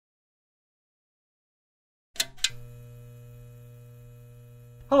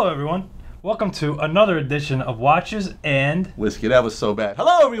Hello, everyone. Welcome to another edition of Watches and Whiskey. That was so bad.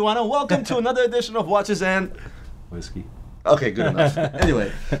 Hello, everyone, and welcome to another edition of Watches and Whiskey. Okay, good enough. Anyway,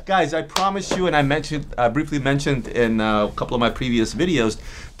 guys, I promised you, and I briefly mentioned in a couple of my previous videos,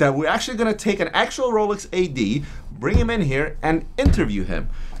 that we're actually going to take an actual Rolex AD, bring him in here, and interview him.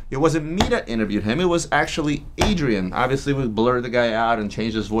 It wasn't me that interviewed him, it was actually Adrian. Obviously, we blurred the guy out and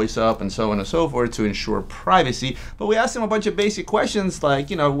changed his voice up and so on and so forth to ensure privacy. But we asked him a bunch of basic questions like,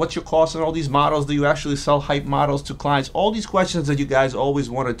 you know, what's your cost on all these models? Do you actually sell hype models to clients? All these questions that you guys always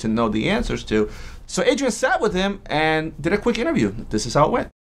wanted to know the answers to. So Adrian sat with him and did a quick interview. This is how it went.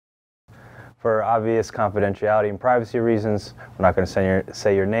 For obvious confidentiality and privacy reasons, we're not going to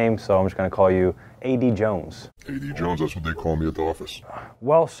say your name, so I'm just going to call you AD Jones. AD Jones, that's what they call me at the office.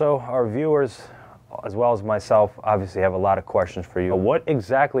 Well, so our viewers, as well as myself, obviously have a lot of questions for you. What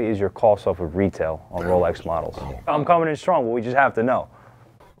exactly is your cost off of retail on Rolex models? I'm coming in strong, but we just have to know.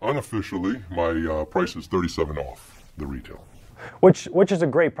 Unofficially, my price is 37 off the retail. Which is a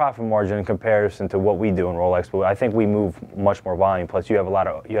great profit margin in comparison to what we do in Rolex, but I think we move much more volume. Plus, you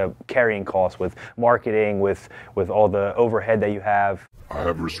have carrying costs with marketing, with all the overhead that you have. I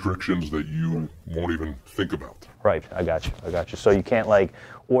have restrictions that you won't even think about. Right, I got you. So you can't like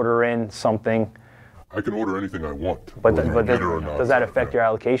order in something. I can order anything I want. But does that affect your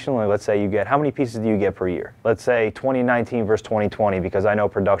allocation? Like, let's say you get, how many pieces do you get per year? Let's say 2019 versus 2020, because I know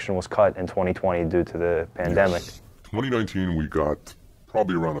production was cut in 2020 due to the pandemic. Yes. 2019, we got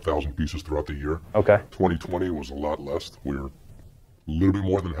probably around 1,000 pieces throughout the year. Okay. 2020 was a lot less. We were a little bit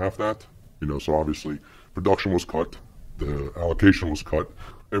more than half that. You know, so obviously production was cut, the allocation was cut.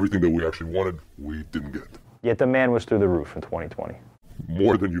 Everything that we actually wanted, we didn't get. Yet demand was through the roof in 2020.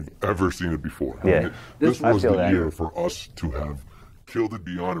 More than you've ever seen it before. Yeah. I mean, this was the that. year for us to have killed it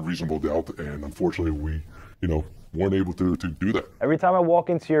beyond a reasonable doubt, and unfortunately we, weren't able to do that. Every time I walk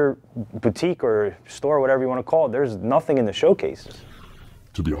into your boutique or store, whatever you want to call it, there's nothing in the showcases.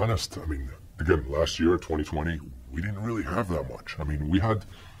 To be honest, I mean, again, last year, 2020, we didn't really have that much. I mean, we had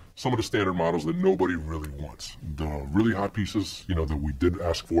some of the standard models that nobody really wants. The really hot pieces, that we did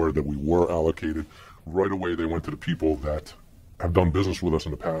ask for, that we were allocated, right away they went to the people that have done business with us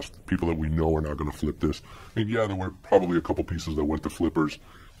in the past, people that we know are not going to flip this. I mean, yeah, there were probably a couple pieces that went to flippers.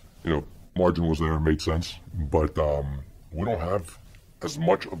 Margin was there, made sense, but we don't have as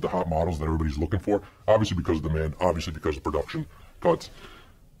much of the hot models that everybody's looking for, obviously because of demand, obviously because of production cuts.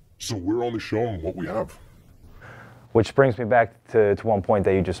 So we're only showing what we have. Which brings me back to one point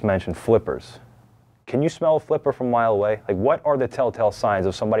that you just mentioned, flippers. Can you smell a flipper from a mile away? Like, what are the telltale signs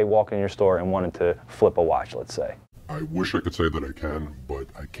of somebody walking in your store and wanting to flip a watch, let's say? I wish I could say that I can, but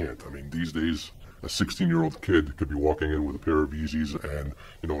I can't. I mean, these days, a 16-year-old kid could be walking in with a pair of Yeezys and,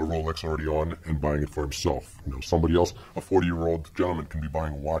 a Rolex already on and buying it for himself. Somebody else, a 40-year-old gentleman, can be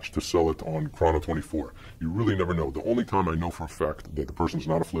buying a watch to sell it on Chrono 24. You really never know. The only time I know for a fact that the person's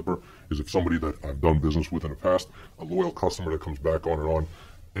not a flipper is if somebody that I've done business with in the past, a loyal customer that comes back on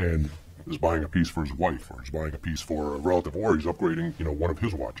and is buying a piece for his wife, or is buying a piece for a relative, or he's upgrading, one of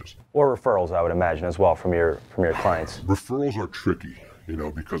his watches. Or referrals, I would imagine, as well, from your clients. Referrals are tricky,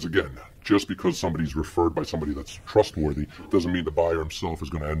 because again, just because somebody's referred by somebody that's trustworthy doesn't mean the buyer himself is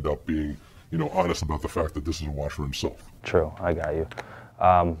going to end up being, honest about the fact that this is a watch for himself. True, I got you.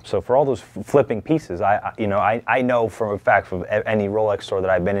 So for all those flipping pieces, I know from a fact from any Rolex store that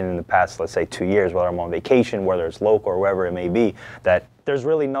I've been in the past, let's say 2 years, whether I'm on vacation, whether it's local or wherever it may be, that there's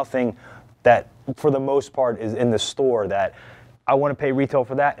really nothing that, for the most part, is in the store that I want to pay retail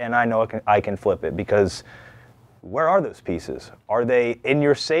for that, and I know I can flip it, because where are those pieces? Are they in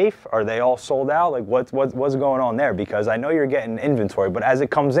your safe? Are they all sold out? Like, what's going on there? Because I know you're getting inventory, but as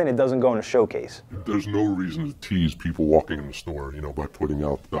it comes in, it doesn't go in a showcase. There's no reason to tease people walking in the store, by putting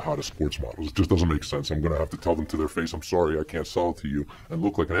out the hottest sports models. It just doesn't make sense. I'm going to have to tell them to their face, I'm sorry, I can't sell it to you, and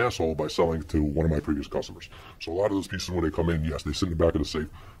look like an asshole by selling it to one of my previous customers. So a lot of those pieces, when they come in, yes, they sit in the back of the safe.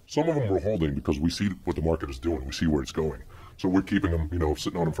 Some of them we're holding because we see what the market is doing. We see where it's going. So we're keeping them,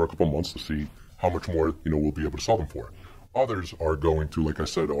 sitting on them for a couple of months to see how much more, we'll be able to sell them for. Others are going to, like I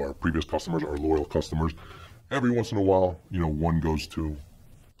said, our previous customers, our loyal customers. Every once in a while, one goes to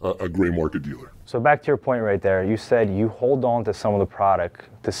a gray market dealer. So back to your point right there, you said you hold on to some of the product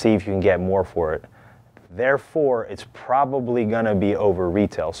to see if you can get more for it. Therefore, it's probably going to be over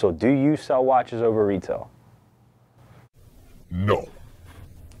retail. So do you sell watches over retail? No.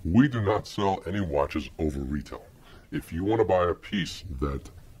 We do not sell any watches over retail. If you want to buy a piece that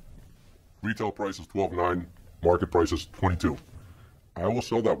retail price is $12,900, market price is $22,000, I will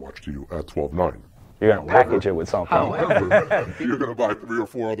sell that watch to you at $12,900. You're going to package it with something. However, you're going to buy 3 or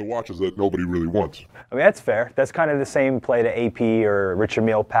 4 other watches that nobody really wants. I mean, that's fair. That's kind of the same play to AP or Richard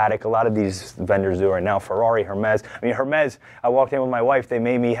Mille Patek. A lot of these vendors do right now. Ferrari, Hermes. I mean, Hermes, I walked in with my wife. They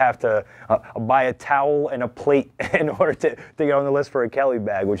made me have to buy a towel and a plate in order to get on the list for a Kelly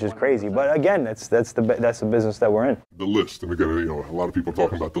bag, which is crazy. But again, that's the business that we're in. The list, and again, a lot of people are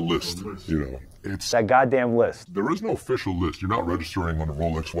talking about the list. It's that goddamn list. There is no official list. You're not registering on the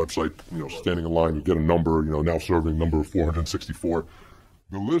Rolex website. Standing in line, you get a number. Now serving number 464.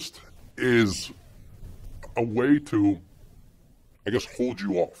 The list is a way to, I guess, hold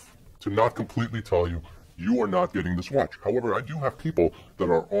you off, to not completely tell you you are not getting this watch. However, I do have people that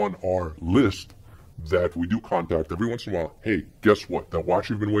are on our list that we do contact every once in a while. Hey, guess what? That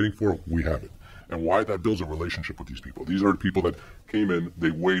watch you've been waiting for, we have it. And why that builds a relationship with these people. These are the people that came in,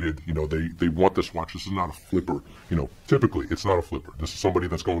 they waited, they want this watch. This is not a flipper. Typically it's not a flipper. This is somebody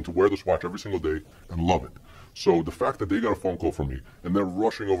that's going to wear this watch every single day and love it. So the fact that they got a phone call from me and they're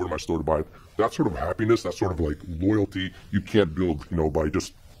rushing over to my store to buy it, that sort of happiness, that sort of like loyalty, you can't build, by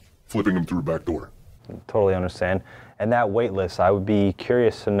just flipping them through the back door. Totally understand. And that wait list, I would be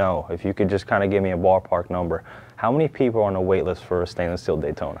curious to know if you could just kind of give me a ballpark number. How many people are on a wait list for a stainless steel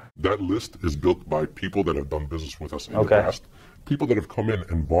Daytona? That list is built by people that have done business with us in the past. People that have come in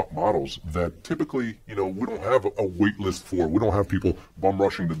and bought models that typically, we don't have a wait list for. We don't have people bum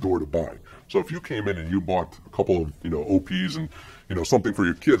rushing the door to buy. So if you came in and you bought a couple of, OPs and, something for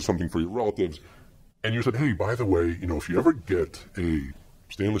your kids, something for your relatives, and you said, hey, by the way, if you ever get a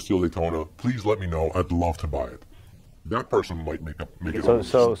stainless steel Daytona, please let me know. I'd love to buy it. That person might make it.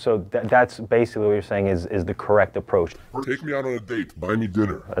 So that's basically what you're saying is the correct approach. Take me out on a date. Buy me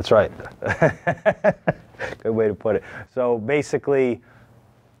dinner. That's right. Good way to put it. So basically,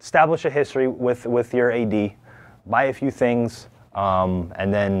 establish a history with your AD, buy a few things,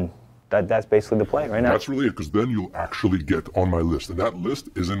 and then that's basically the play right now. That's really it, because then you'll actually get on my list, and that list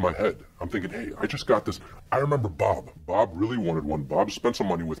is in my head. I'm thinking, hey, I just got this. I remember Bob. Bob really wanted one. Bob spent some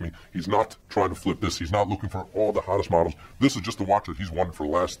money with me. He's not trying to flip this. He's not looking for all the hottest models. This is just the watch that he's wanted for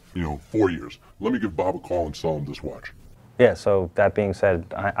the last, 4 years. Let me give Bob a call and sell him this watch. Yeah, so that being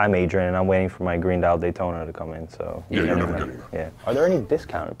said, I'm Adrian, and I'm waiting for my green dial Daytona to come in. So yeah, you're never getting that. Yeah. Are there any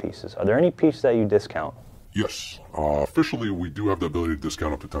discounted pieces? Are there any pieces that you discount? Yes. Officially, we do have the ability to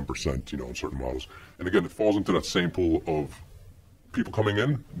discount up to 10%, in certain models. And again, it falls into that same pool of people coming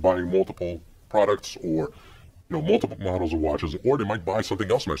in, buying multiple products or, multiple models of watches, or they might buy something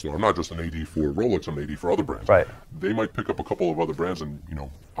else in my store. I'm not just an AD for Rolex, I'm an AD for other brands. Right. They might pick up a couple of other brands and,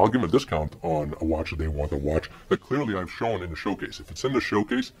 I'll give them a discount on a watch that they want, a watch that clearly I've shown in the showcase. If it's in the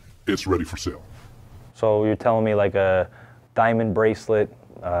showcase, it's ready for sale. So you're telling me like a diamond bracelet,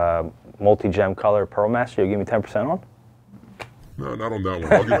 multi-gem color Pearl Master, you'll give me 10% on? No, not on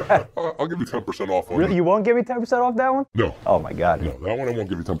that one. I'll give you 10% off on Really? it. You won't give me 10% off that one? No. Oh my God. No, that one I won't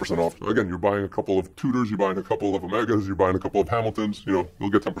give you 10% off. Again, you're buying a couple of Tudors, you're buying a couple of Omegas, you're buying a couple of Hamiltons, you'll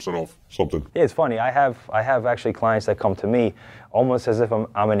get 10% off something. Yeah, it's funny. I have actually clients that come to me almost as if I'm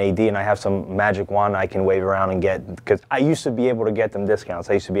an AD and I have some magic wand I can wave around and get, because I used to be able to get them discounts.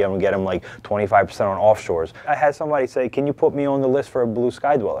 I used to be able to get them like 25% on offshores. I had somebody say, can you put me on the list for a blue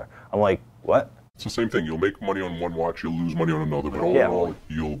Sky Dweller? I'm like, what? It's the same thing. You'll make money on one watch, you'll lose money on another, but all in all,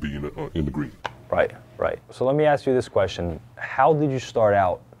 you'll be in the green. Right. So let me ask you this question. How did you start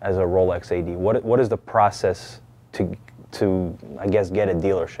out as a Rolex AD? What is the process to I guess, get a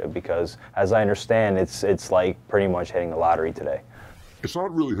dealership? Because as I understand, it's like pretty much hitting the lottery today. It's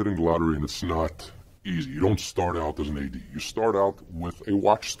not really hitting the lottery, and it's not easy. You don't start out as an AD. You start out with a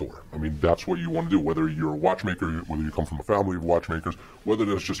watch store. I mean, that's what you want to do, whether you're a watchmaker, whether you come from a family of watchmakers, whether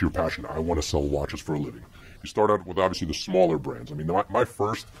that's just your passion. I want to sell watches for a living. You start out with, obviously, the smaller brands. I mean, my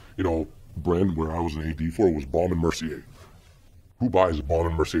first, brand where I was an AD for was Baume & Mercier. Who buys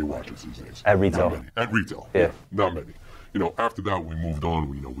Baume & Mercier watches these days? At retail. Not many. At retail. Yeah. Not many. After that, we moved on.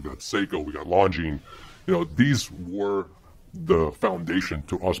 We got Seiko, we got Longines. These were the foundation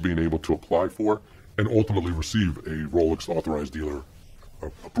to us being able to apply for and ultimately receive a Rolex authorized dealer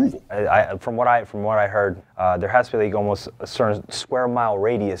approval. From what I heard, there has to be like almost a certain square mile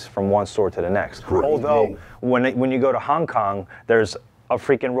radius from one store to the next. Correct. Although when you go to Hong Kong, there's a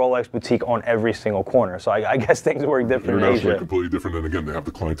freaking Rolex boutique on every single corner. So I guess things work different in Asia. Completely different, and again, they have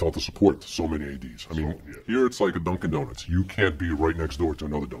the clientele to support so many ADs. I mean, here it's like a Dunkin' Donuts. You can't be right next door to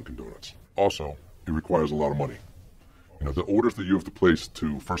another Dunkin' Donuts. Also, it requires a lot of money. The orders that you have to place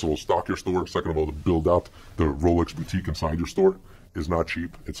to, first of all, stock your store, second of all, to build out the Rolex boutique inside your store is not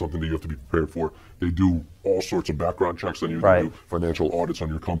cheap. It's something that you have to be prepared for. They do all sorts of background checks on you. They do financial audits on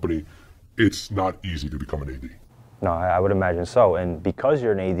your company. It's not easy to become an AD. No, I would imagine so. And because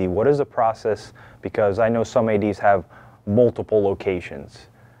you're an AD, what is the process? Because I know some ADs have multiple locations.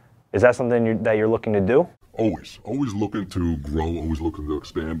 Is that something that you're looking to do? Always looking to grow, always looking to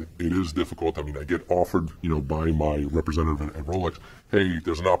expand. It is difficult. I mean, I get offered, by my representative at Rolex, hey,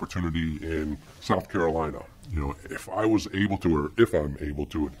 there's an opportunity in South Carolina. If I'm able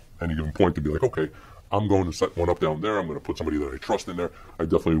to at any given point to be like, okay, I'm going to set one up down there, I'm going to put somebody that I trust in there, I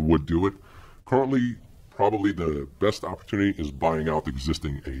definitely would do it. Currently, probably the best opportunity is buying out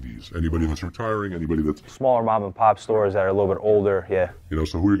existing ADs. Anybody that's retiring, anybody that's... Smaller mom and pop stores that are a little bit older, yeah.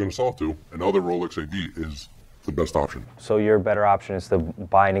 So who are you going to sell to? Another Rolex AD is the best option. So your better option is to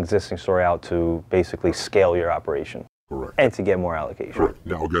buy an existing store out to basically scale your operation. Correct. And to get more allocation. Correct.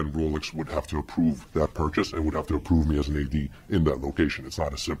 Now again, Rolex would have to approve that purchase and would have to approve me as an AD in that location. It's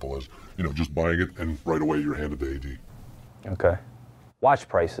not as simple as, just buying it and right away you're handed the AD. Okay. Watch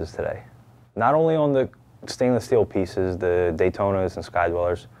prices today. Not only on the stainless steel pieces, the Daytonas and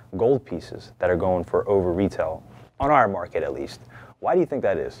Skydwellers, gold pieces that are going for over retail, on our market at least. Why do you think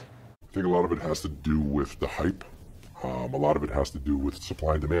that is? I think a lot of it has to do with the hype. A lot of it has to do with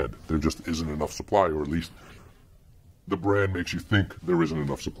supply and demand. There just isn't enough supply, or at least the brand makes you think there isn't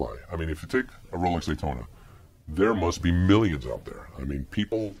enough supply. I mean, if you take a Rolex Daytona, there must be millions out there. I mean,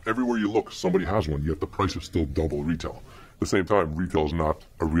 people, everywhere you look, somebody has one, yet the price is still double retail. At the same time, retail is not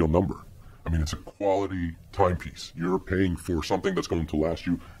a real number. I mean, it's a quality timepiece. You're paying for something that's going to last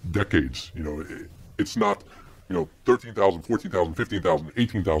you decades. It's not, 13,000, 14,000, 15,000,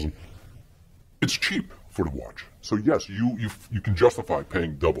 18,000. It's cheap for the watch. So yes, you can justify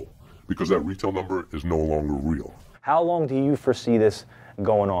paying double because that retail number is no longer real. How long do you foresee this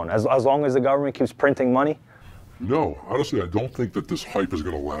going on? As long as the government keeps printing money? No, honestly, I don't think that this hype is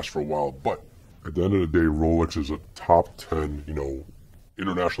going to last for a while. But at the end of the day, Rolex is a top 10,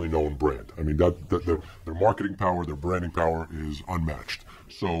 internationally known brand. I mean, their marketing power, their branding power is unmatched.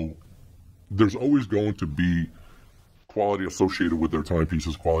 So there's always going to be quality associated with their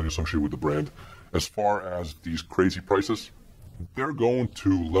timepieces, quality associated with the brand. As far as these crazy prices, they're going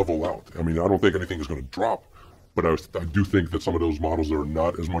to level out. I mean, I don't think anything is going to drop, but I do think that some of those models that are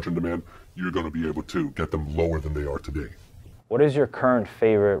not as much in demand, you're going to be able to get them lower than they are today. What is your current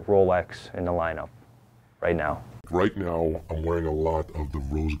favorite Rolex in the lineup right now? Right now, I'm wearing a lot of the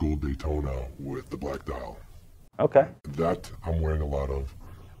rose gold Daytona with the black dial. Okay. That I'm wearing a lot of.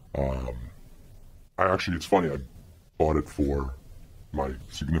 It's funny, I bought it for my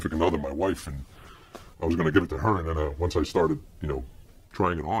significant other, my wife, and I was going to give it to her, and then once I started,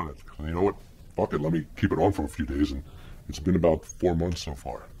 trying it on, you know what, fuck it, let me keep it on for a few days, and it's been about 4 months so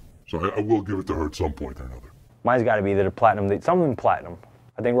far. So I will give it to her at some point or another. Mine's got to be the platinum, something platinum.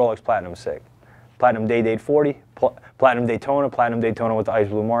 I think Rolex Platinum is sick. Platinum Day-Date 40, Platinum Daytona with the ice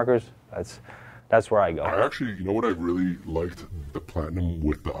blue markers. That's where I go. I actually, you know what I really liked? The Platinum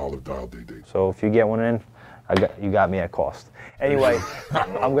with the olive dial Day-Date. So if you get one in, you got me at cost. Anyway,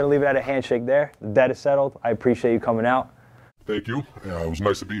 I'm going to leave it at a handshake there. The debt is settled. I appreciate you coming out. Thank you. It was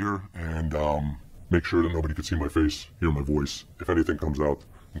nice to be here, and make sure that nobody could see my face, hear my voice. If anything comes out,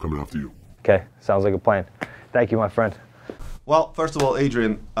 I'm coming after you. Okay, sounds like a plan. Thank you, my friend. Well, first of all,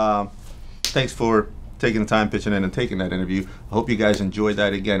 Adrian, thanks for taking the time, pitching in, and taking that interview. I hope you guys enjoyed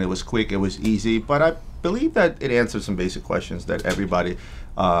that. Again, it was quick, it was easy, but I believe that it answered some basic questions that everybody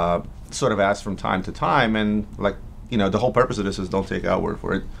sort of asks from time to time. And the whole purpose of this is don't take our word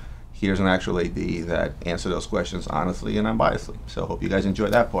for it. Here's an actual AD that answered those questions honestly and unbiasedly. So I hope you guys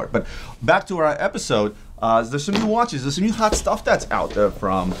enjoyed that part. But back to our episode, there's some new watches. There's some new hot stuff that's out there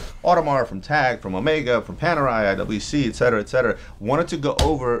from Audemars, from TAG, from Omega, from Panerai, IWC, et cetera, et cetera. Wanted to go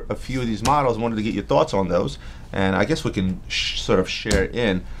over a few of these models. Wanted to get your thoughts on those. And I guess we can sort of share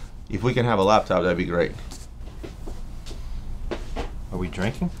in. If we can have a laptop, that'd be great. Are we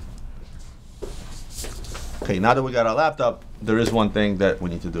drinking? Okay, now that we got our laptop, there is one thing that we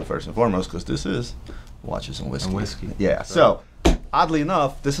need to do first and foremost, because this is watches and whiskey. And whiskey. Yeah, so oddly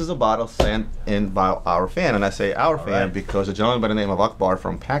enough, this is a bottle sent in by our fan, and I say our fan because a gentleman by the name of Akbar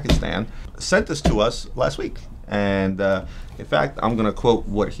from Pakistan sent this to us last week. And in fact, I'm going to quote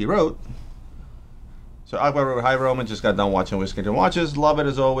what he wrote. So Akbar wrote, "Hi Roman, just got done watching Whiskey and Watches. Love it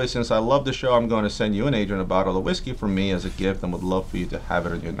as always. Since I love the show, I'm going to send you and Adrian a bottle of whiskey from me as a gift and would love for you to have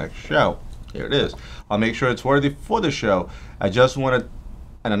it on your next show. Here it is. I'll make sure it's worthy for the show. I just wanted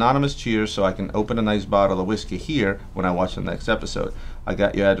an anonymous cheers so I can open a nice bottle of whiskey here when I watch the next episode. I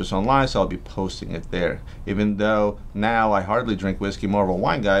got your address online, so I'll be posting it there. Even though now I hardly drink whiskey, more of a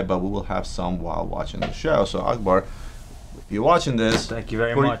wine guy, but we will have some while watching the show." So Akbar, if you're watching this, thank you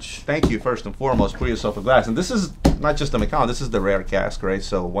very much. Thank you first and foremost. Pour yourself a glass. And this is not just the Macallan. This is the rare cask, right?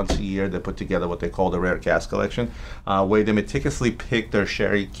 So once a year they put together what they call the rare cask collection, where they meticulously pick their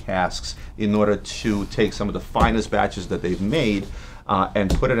sherry casks in order to take some of the finest batches that they've made and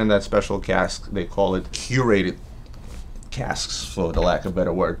put it in that special cask. They call it curated casks, for the lack of a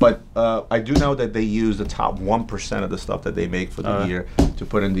better word. But I do know that they use the top 1% of the stuff that they make for the year to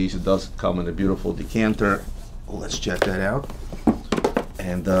put in these. It does come in a beautiful decanter. Let's check that out.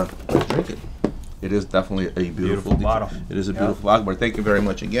 And let's drink it. It is definitely a beautiful bottle. It is a beautiful Akbar. Thank you very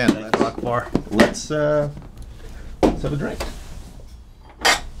much again. Thank you, Akbar. Let's have a drink.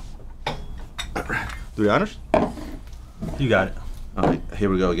 Do the honors? You got it. All right, here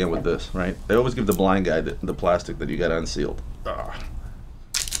we go again with this, right? They always give the blind guy the plastic that you got unsealed. Love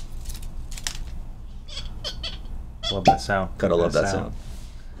that sound. Gotta love that sound.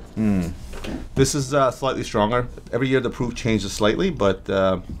 This is slightly stronger. Every year the proof changes slightly, but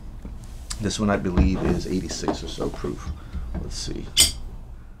this one I believe is 86 or so proof. Let's see.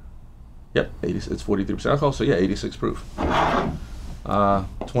 Yep, 80, it's 43% alcohol, so yeah, 86 proof.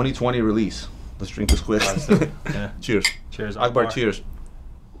 2020 release. Let's drink this quick. Yeah. Cheers. Cheers, Akbar, Akbar. cheers.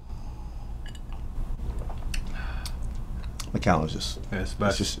 Macallan's just, It's the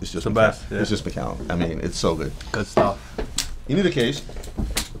best. it's just the Macallan. best. Yeah. It's just Macallan. I mean, it's so good. Good stuff. In either case,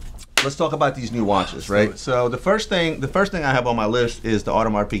 let's talk about these new watches, right? So the first thing I have on my list is the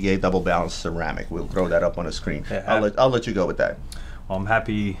Audemars Piguet double balanced ceramic. We'll throw that up on the screen. Yeah, I'll let you go with that. Well, I'm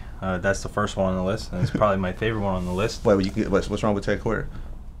happy that's the first one on the list, and it's probably my favorite one on the list. Wait, what's wrong with Tag Heuer?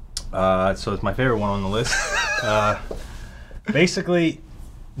 So it's my favorite one on the list. Basically,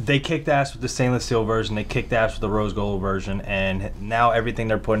 they kicked ass with the stainless steel version. They kicked ass with the rose gold version, and now everything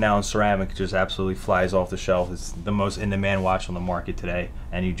they're putting out in ceramic just absolutely flies off the shelf. It's the most in-demand watch on the market today,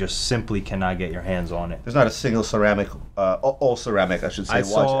 and you just simply cannot get your hands on it. There's not a single ceramic, all ceramic, I should say,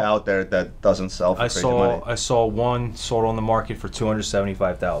 watch out there that doesn't sell for crazy money. I saw one sold on the market for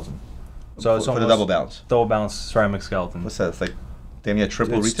 $275,000. So it's for the almost double balance. double balanced ceramic skeleton. What's that? It's like damn near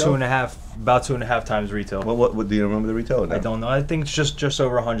triple It's retail. about 2.5 times retail. What do you remember the retail? No. I don't know. I think it's just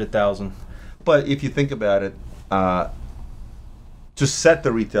over 100,000. But if you think about it, to set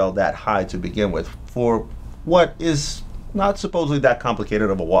the retail that high to begin with for what is not supposedly that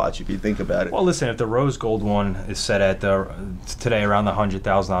complicated of a watch, if you think about it. Well, listen, if the rose gold one is set at today around the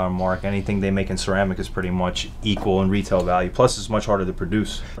 $100,000 mark, anything they make in ceramic is pretty much equal in retail value. Plus, it's much harder to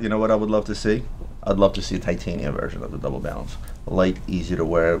produce. You know what I would love to see? I'd love to see a titanium version of the double balance. Light, easy to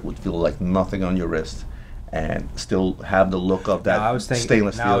wear, would feel like nothing on your wrist, and still have the look of that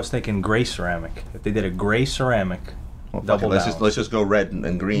stainless steel. I was thinking gray ceramic. If they did a gray ceramic, well, double balance. Let's just go red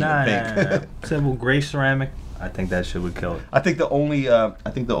and green and pink. Nah. Simple gray ceramic. I think that shit would kill it. I think the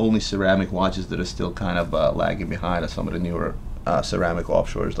only ceramic watches that are still kind of lagging behind are some of the newer ceramic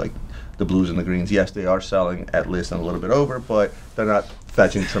offshores, like the blues and the greens. Yes, they are selling at list and a little bit over, but they're not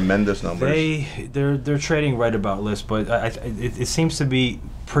fetching tremendous numbers. They're trading right about list, but it seems to be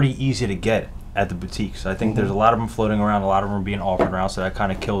pretty easy to get at the boutiques. I think there's a lot of them floating around, a lot of them are being offered around, so that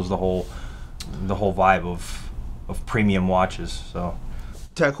kind of kills the whole vibe of premium watches. So.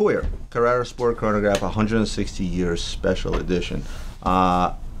 Tag Heuer, Carrera Sport Chronograph, 160 years special edition.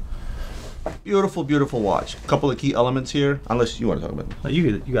 Beautiful, beautiful watch. A couple of key elements here, unless you want to talk about it. No,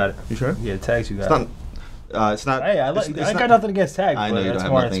 you got it. You sure? Yeah, tags you got. It's not. Hey, I got nothing against tags. I know you don't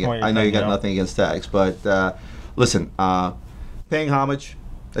have nothing. I know you got nothing against tags, but listen, paying homage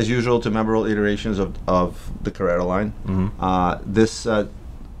as usual to memorable iterations of the Carrera line. This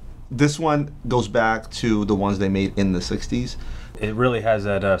one goes back to the ones they made in the '60s. It really has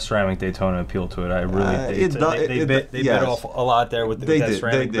that ceramic Daytona appeal to it. I really they bit off a lot there with that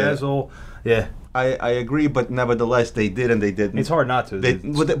ceramic bezel. Yeah. I agree, but nevertheless, they did and they didn't. It's hard not to.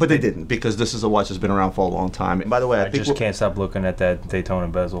 But they didn't, because this is a watch that's been around for a long time. And by the way, I think just can't stop looking at that Daytona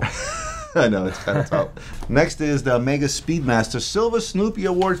bezel. I know, it's kind of tough. Next is the Omega Speedmaster Silver Snoopy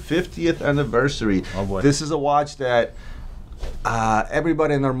Award 50th anniversary. Oh boy. This is a watch that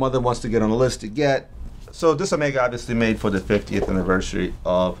everybody and their mother wants to get on the list to get. So this Omega obviously made for the 50th anniversary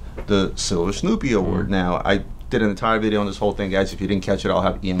of the Silver Snoopy Award. Now, I did an entire video on this whole thing, guys. If you didn't catch it, I'll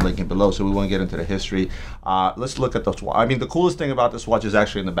have Ian linking below, so we won't get into the history. Let's look at this watch. I mean, the coolest thing about this watch is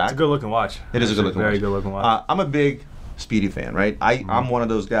actually in the back. It's a good-looking watch. It is a good-looking watch. Very good-looking watch. I'm a big Speedy fan, right? I'm one of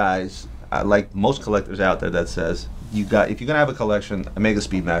those guys, like most collectors out there, that says, if you're gonna have a collection, Omega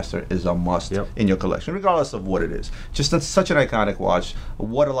Speedmaster is a must in your collection, regardless of what it is. Just that's such an iconic watch.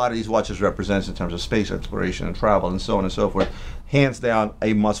 What a lot of these watches represents in terms of space exploration and travel and so on and so forth. Hands down,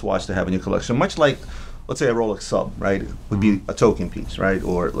 a must watch to have in your collection. Much like, let's say, a Rolex Sub, right? Would be a token piece, right?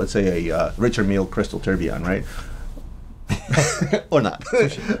 Or let's say a Richard Mille Crystal Tourbillon, right? or not.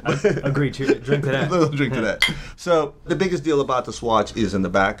 Agreed. Drink to that. A little drink to that. So the biggest deal about this watch is in the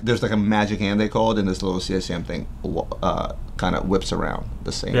back. There's like a magic hand, they call it, and this little CSM thing kind of whips around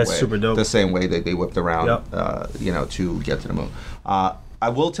the same way. That's super dope. The same way that they whipped around, Yep. to get to the moon. I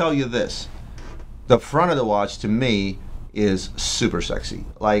will tell you this: the front of the watch to me is super sexy.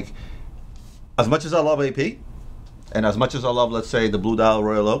 Like, as much as I love AP, and as much as I love, let's say, the Blue Dial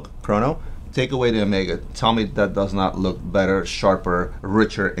Royal Oak Chrono, take away the Omega. Tell me that does not look better, sharper,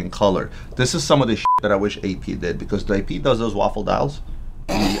 richer in color. This is some of the shit that I wish AP did, because the AP does those waffle dials.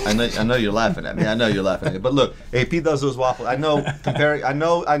 I know you're laughing at me. I know you're laughing at me. But look, AP does those waffle. I know comparing. I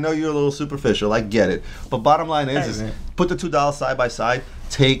know you're a little superficial. I get it. But bottom line is put the two dials side by side.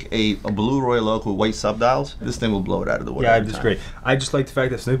 Take a blue Royal Oak with white sub dials. This thing will blow it out of the water. Yeah, it's great. I just like the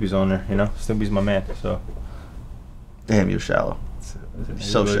fact that Snoopy's on there. You know, Snoopy's my man. So. Damn, you're shallow.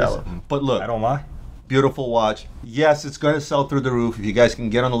 So shallow. But look, I don't lie. Beautiful watch. Yes, it's going to sell through the roof. If you guys can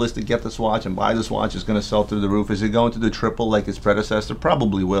get on the list to get this watch and buy this watch, it's going to sell through the roof. Is it going to do triple like its predecessor?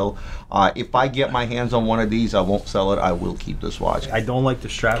 Probably will. If I get my hands on one of these, I won't sell it. I will keep this watch. I don't like the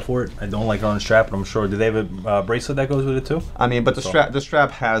strap for it. I don't like it on the strap, but I'm sure. Do they have a bracelet that goes with it too? I mean, but the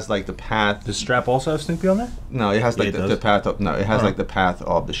strap has like the path. Does the strap also have Snoopy on there? No, it has like the path. It has like the path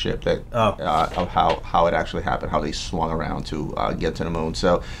of the ship that of how it actually happened, how they swung around to get to the moon.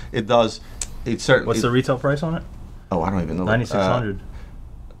 So it does. It's certain. What's the retail price on it? Oh, I don't even know. $9,600.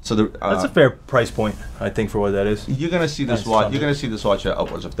 So that's a fair price point, I think, for what that is. You're gonna see this watch. You're gonna see this watch at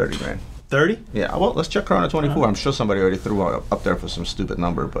upwards of 30 grand. 30? Yeah. Well, let's check Chrono 24. I'm sure somebody already threw up there for some stupid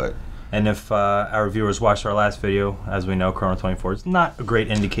number, but. And if our viewers watched our last video, as we know, Chrono 24 is not a great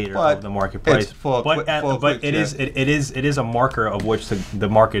indicator of the market price. But it is a marker of which the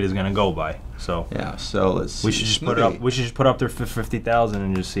market is going to go by. So yeah. So let's. We should just put it up. We should just put up there for 50,000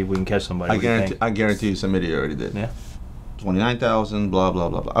 and just see if we can catch somebody. I guarantee you, somebody already did. Yeah. 29,000. Blah blah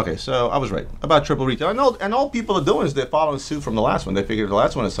blah blah. Okay, so I was right about triple retail. I know, and all people are doing is they're following suit from the last one. They figured the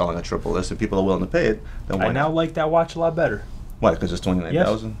last one is selling a triple list, and people are willing to pay it. Then why I now like that watch a lot better. Why? Because it's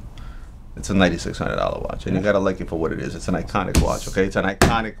 29,000. Yes. It's a $9,600 watch, and you gotta like it for what it is. It's an iconic watch, okay? It's an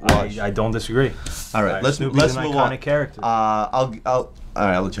iconic watch. I don't disagree. All right, let's move on. Character. All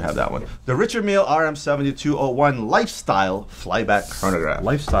right, I'll let you have that one. The Richard Mille RM7201 Lifestyle Flyback Chronograph.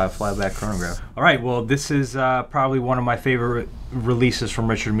 Lifestyle Flyback Chronograph. All right, well, this is probably one of my favorite releases from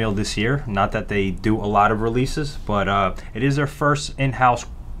Richard Mille this year. Not that they do a lot of releases, but it is their first in-house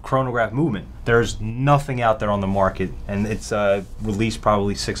chronograph movement. There's nothing out there on the market, and it's released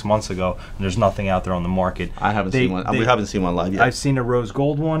probably 6 months ago, and there's nothing out there on the market. I haven't seen one. We haven't seen one live yet. I've seen a rose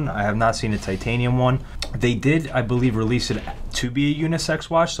gold one. I have not seen a titanium one. They did, I believe, release it to be a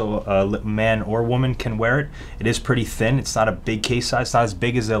unisex watch, so a man or woman can wear it. It is pretty thin. It's not a big case size. It's not as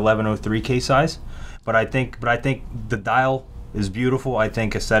big as the 1103 case size, but I think the dial is beautiful. I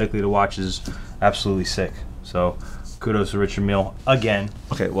think aesthetically the watch is absolutely sick. So kudos to Richard Mille again.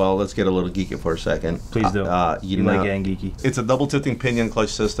 Okay, well, let's get a little geeky for a second. Please do. You like getting geeky. It's a double tilting pinion clutch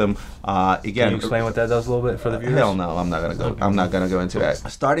system. Again, can you explain what that does a little bit for the viewers? Hell no, I'm not gonna go. Okay. I'm not gonna go into that.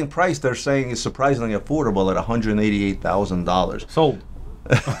 Starting price, they're saying, is surprisingly affordable at $188,000. Sold.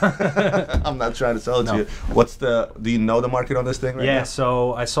 I'm not trying to sell it to you. Do you know the market on this thing right now? Yeah,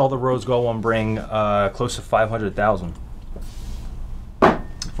 so I saw the rose gold one bring close to 500,000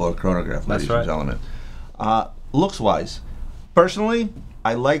 for a chronograph, ladies and gentlemen. Looks wise, personally,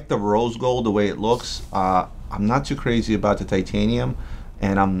 I like the rose gold the way it looks. I'm not too crazy about the titanium,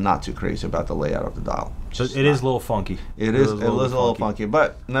 and I'm not too crazy about the layout of the dial. So it is a little funky. It is a little funky,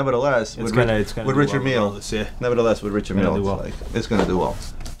 but nevertheless, with Richard Mille, nevertheless with Richard Mille, it's gonna do well.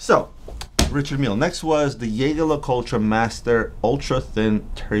 So, Richard Mille. Next was the Jaeger-LeCoultre Master Ultra Thin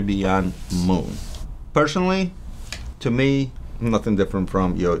Tourbillon Moon. Personally, to me, nothing different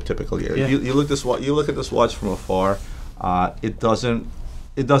from your typical year. Yeah. You look at this watch from afar. It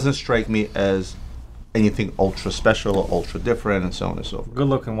doesn't strike me as anything ultra special or ultra different, and so on and so forth. Good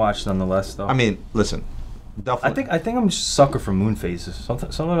looking watch nonetheless, though. I mean, listen, definitely. I think I'm just a sucker for moon phases. Something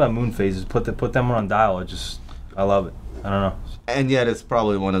about moon phases. Put them on dial. I love it. I don't know. And yet, it's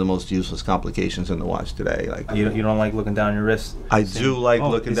probably one of the most useless complications in the watch today. Like you don't like looking down your wrist. I do like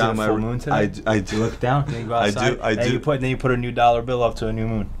looking down my. Full moon today? I do look down. Then you go outside. I do. Then you put a new dollar bill up to a new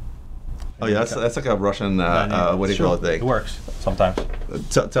moon. Oh yeah, that's like a Russian what do you call it thing. It works sometimes.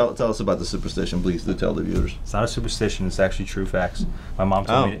 Tell us about the superstition, please. Do tell the viewers. It's not a superstition. It's actually true facts. My mom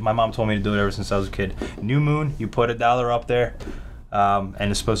told me to do it ever since I was a kid. New moon, you put a dollar up there. And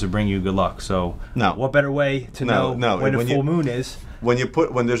it's supposed to bring you good luck. So, what better way to know when the full moon is?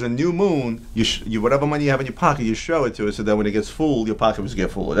 When there's a new moon, you whatever money you have in your pocket, you show it to it, so that when it gets full, your pocket will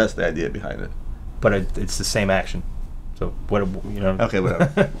get full. That's the idea behind it. But it's the same action. So what Okay,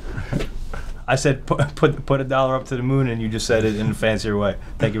 whatever. I said put $1 up to the moon, and you just said it in a fancier way.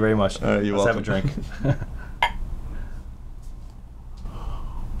 Thank you very much. You're Let's welcome. have a drink.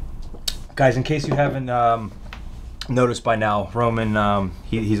 Guys, in case you haven't noticed by now, Roman,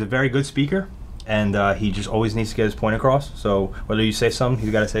 he's a very good speaker, and he just always needs to get his point across. So whether you say something,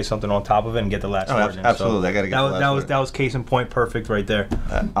 he's got to say something on top of it and get the last word in. Absolutely, So I got to get the last word. That was case in point, perfect right there.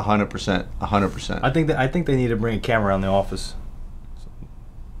 100%, 100%. I think they need to bring a camera around the office.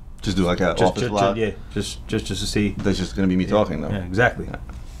 Just do like an office vlog. Yeah, just to see. That's just going to be me talking, though. Yeah, exactly. Yeah.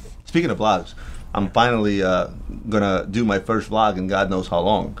 Speaking of vlogs, I'm finally going to do my first vlog in God knows how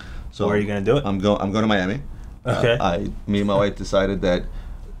long. So where are you going to do it? I'm going to Miami. Okay. Me and my wife decided that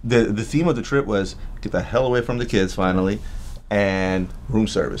the theme of the trip was get the hell away from the kids finally, and room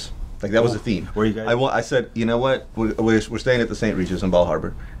service. Like that was the theme. Where you guys? I said, you know what? We're staying at the St. Regis in Bal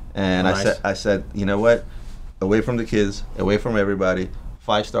Harbour, and Nice. I said, you know what? Away from the kids, away from everybody,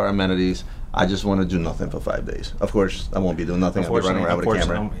 5-star amenities. I just want to do nothing for 5 days. Of course, I won't be doing nothing. I'll be running around with a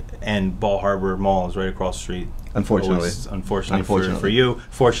camera. And Bal Harbour Mall is right across the street. Unfortunately. Always, unfortunately for you,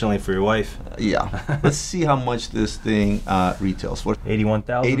 fortunately for your wife. Yeah. Let's see how much this thing retails for.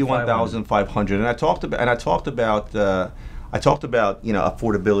 81,000. 81,500. And I talked about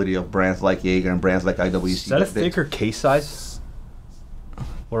affordability of brands like Jaeger and brands like IWC. Is that a thicker case size?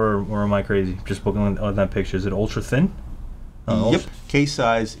 Or am I crazy? Just looking on that picture. Is it ultra thin? Yep. Case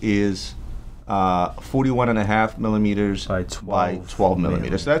size is 41.5 millimeters by 12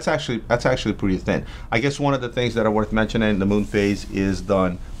 millimeters. So that's actually pretty thin. I guess one of the things that are worth mentioning, the moon phase is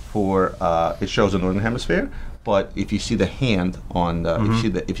done for it shows the northern hemisphere. But if you see the hand on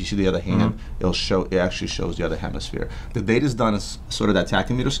if you see the other hand, it actually shows the other hemisphere. The date is done as sort of that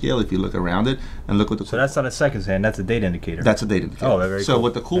tachymeter scale. If you look around it and look at the so that's not a seconds hand. That's a date indicator. That's a date indicator. Oh, very so cool.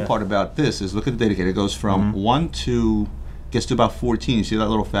 what the cool part about this is look at the date indicator. It goes from 1 to gets to about 14. You see that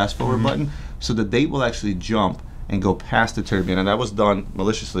little fast forward button? So the date will actually jump and go past the turbine, and that was done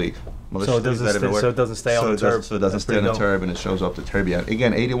maliciously. So it doesn't stay on the turbine. So it doesn't stay on the turbine, and it shows up the turbine.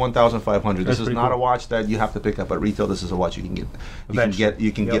 Again, 81,500. This is not a watch that you have to pick up at retail. This is a watch you can get.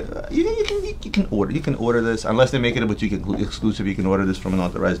 You can order this unless they make it a boutique exclusive. You can order this from an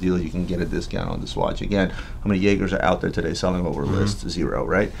authorized dealer. You can get a discount on this watch. Again, how many Jaegers are out there today selling over list? 0,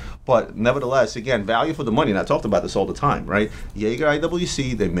 right? But nevertheless, again, value for the money. And I talked about this all the time, right? Jaeger,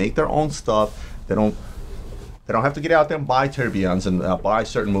 IWC, they make their own stuff. They don't have to get out there and buy tourbillons and buy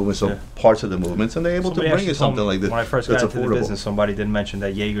certain movements or parts of the movements, and they're able to bring you something like this. When I first got into the business, somebody did mention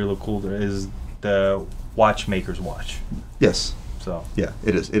that Jaeger Le Coulter is the watchmaker's watch. Yes. So yeah,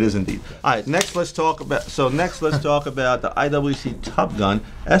 it is. It is indeed. All right. Next, let's talk about the IWC Top Gun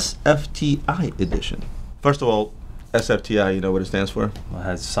SFTI edition. First of all, SFTI, you know what it stands for? Well, it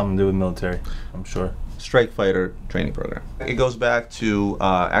has something to do with military, I'm sure. Strike Fighter Training Program. It goes back to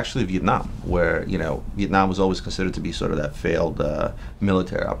actually Vietnam, where Vietnam was always considered to be sort of that failed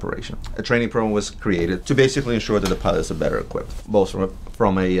military operation. A training program was created to basically ensure that the pilots are better equipped, both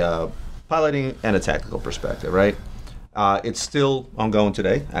from a piloting and a tactical perspective, right? It's still ongoing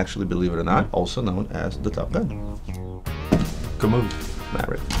today, actually, believe it or not, also known as the Top Gun. Good movie.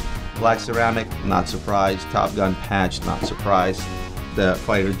 Maverick. Black ceramic, not surprised. Top Gun patch, not surprised. The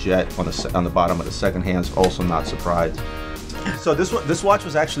fighter jet on the bottom of the second hand is also not surprised. So this watch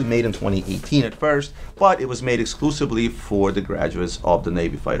was actually made in 2018 at first, but it was made exclusively for the graduates of the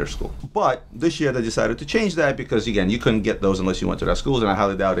Navy Fighter School. But this year they decided to change that because, again, you couldn't get those unless you went to their schools, and I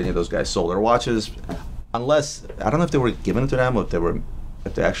highly doubt any of those guys sold their watches, unless, I don't know if they were given to them or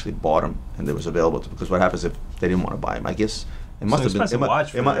if they actually bought them and they was available to, because what happens if they didn't want to buy them? I guess it must have been. It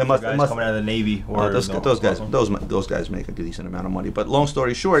must coming out of the Navy or those guys make a decent amount of money. But long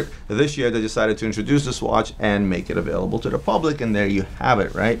story short, this year they decided to introduce this watch and make it available to the public, and there you have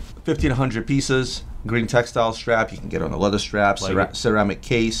it, right? 1,500 pieces. Green textile strap, you can get on a leather strap, ceramic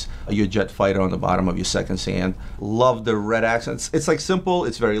case, your jet fighter on the bottom of your second hand. Love the red accents. It's like simple,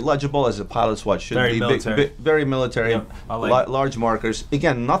 it's very legible, as a pilot's watch should very be. Military. Very military. Yep, I like large markers.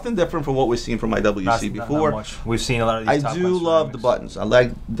 Again, nothing different from what we've seen from IWC before. Not much. We've seen a lot of these I do love the buttons. I like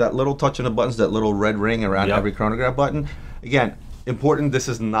that little touch on the buttons, that little red ring around every chronograph button. Again, important, this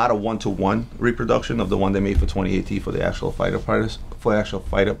is not a one-to-one reproduction of the one they made for 2018 for the actual fighter pilots,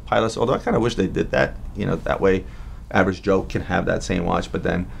 although I kind of wish they did that, that way average Joe can have that same watch, but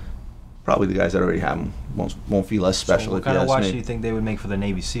then probably the guys that already have them won't feel less special. So what kind of watch do you think they would make for the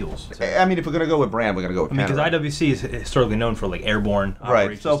Navy SEALs? I mean, if we're going to go with brand, we're going to go with Panerai. Because IWC is historically known for like airborne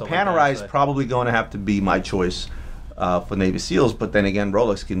operations. Right, so Panerai is probably going to have to be my choice for Navy SEALs, but then again,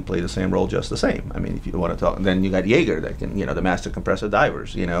 Rolex can play the same role just the same. I mean, if you want to talk, then you got Jaeger that can, the master compressor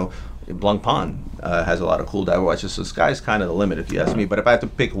divers, Blancpain has a lot of cool diver watches. So sky's kind of the limit, if you ask me. But if I had to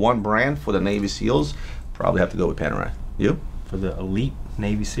pick one brand for the Navy SEALs, probably have to go with Panerai. You? For the elite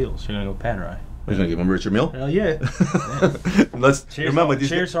Navy SEAls, you're gonna go Panerai. We're gonna give him Richard Mille. Hell yeah! Let's Cheers, remember.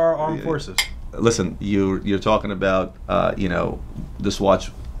 cheers to our armed forces. Listen, you're talking about this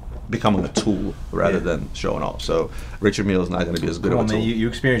watch becoming a tool rather than showing off. So Richard Mille is not going to be as good Come of on, a tool. man, you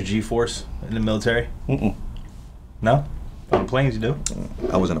experienced G-force in the military? Mm-mm. No? On planes you do?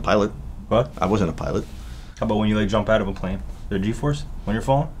 I wasn't a pilot. What? I wasn't a pilot. How about when you like jump out of a plane? There G-force when you're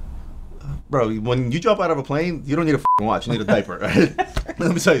falling? Bro, when you jump out of a plane, you don't need a f***ing watch. You need a diaper, right?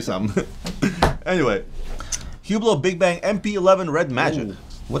 Let me tell you something. Anyway, Hublot Big Bang MP11 Red Magic. Ooh.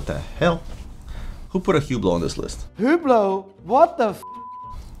 What the hell? Who put a Hublot on this list? Hublot? What the f?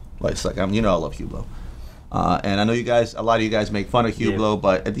 Like, it's like, I love Hublot. And I know you guys, a lot of you guys make fun of Hublot,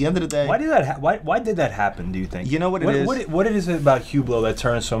 but at the end of the day... Why did that why did that happen, do you think? You know what it is? What is it about Hublot that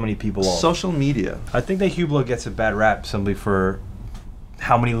turns so many people off? Social media. I think that Hublot gets a bad rap simply for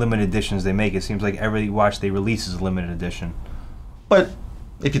how many limited editions they make. It seems like every watch they release is a limited edition. But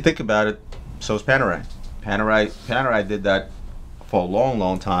if you think about it, so is Panerai. Panerai did that for a long,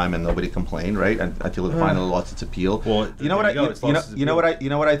 long time, and nobody complained, right? Until it finally lost its appeal. Well, you know what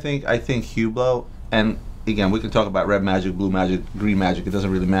I think. I think Hublot, and again, we can talk about red magic, blue magic, green magic. It doesn't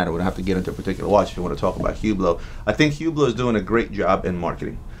really matter. We don't have to get into a particular watch if you want to talk about Hublot. I think Hublot is doing a great job in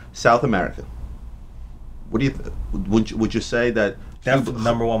marketing. South America. What do you would you say that? That's the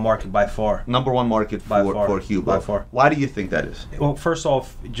number one market by far. Number one market for Hublot. By far. Why do you think that is? Well, first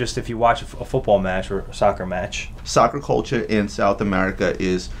off, just if you watch a football match or a soccer match, soccer culture in South America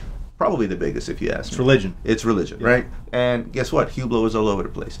is probably the biggest, if you ask me. It's religion. It's religion, right? And guess what? Hublot is all over the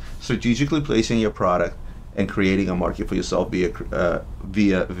place. Strategically placing your product and creating a market for yourself via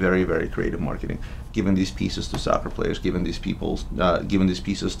very, very creative marketing. Giving these pieces to soccer players, giving these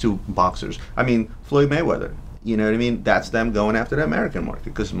pieces to boxers. I mean, Floyd Mayweather. You know what I mean? That's them going after the American market,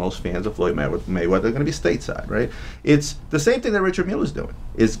 because most fans of Floyd Mayweather are going to be stateside, right? It's the same thing that Richard Mille is doing,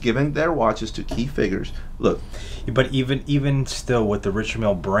 is giving their watches to key figures. Look. But even still with the Richard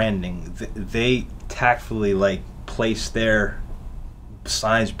Mille branding, they tactfully like place their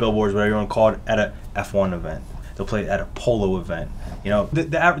signs, billboards, whatever you want to call it, at a F1 event. They'll play it at a polo event. You know,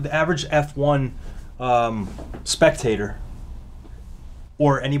 the average F1 spectator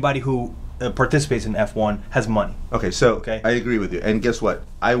or anybody who participates in F1 has money. Okay, so I agree with you. And guess what?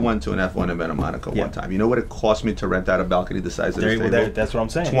 I went to an F1 event in Monaco one time. You know what it cost me to rent out a balcony the size of this table? That's what I'm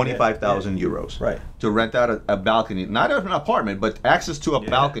saying. 25,000 euros. Right. To rent out a balcony, not an apartment, but access to a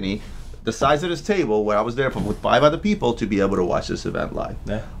balcony the size of this table, where I was there with 5 other people to be able to watch this event live.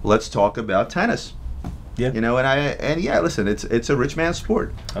 Yeah. Let's talk about tennis. Yeah. You know, listen, it's a rich man's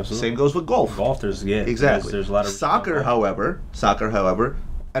sport. Absolutely. Same goes with golf. Golf, exactly. There's a lot of soccer, however,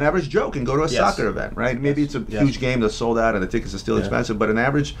 an average Joe can go to a soccer event, right? Maybe it's a huge game that's sold out and the tickets are still expensive, but an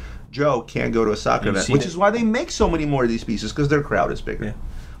average Joe can't go to a soccer event, which is why they make so many more of these pieces, because their crowd is bigger. Yeah.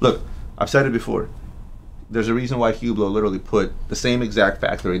 Look, I've said it before. There's a reason why Hublot literally put the same exact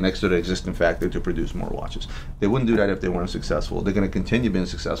factory next to the existing factory to produce more watches. They wouldn't do that if they weren't successful. They're going to continue being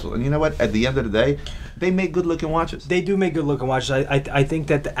successful. And you know what? At the end of the day, they make good-looking watches. They do make good-looking watches. I think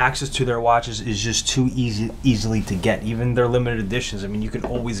that the access to their watches is just too easily to get. Even their limited editions. I mean, you can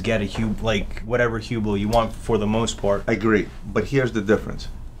always get whatever Hublot you want for the most part. I agree. But here's the difference.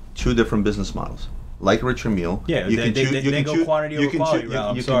 2 different business models. Like Richard Mille, they go quantity over quality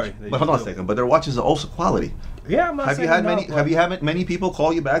route. I'm sorry. But hold on a second. But their watches are also quality. Yeah, I'm not have you had many people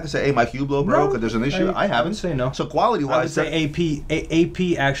call you back and say, "Hey, my Hublot broke, or there's an issue"? I haven't. I would say no. So quality-wise, I would say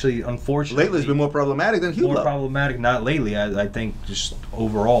AP actually, unfortunately, lately has been more problematic than Hublot. More problematic, not lately. I think just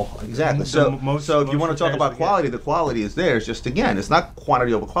overall. Exactly. So if you want to talk about quality, the quality is there. It's just, again, it's not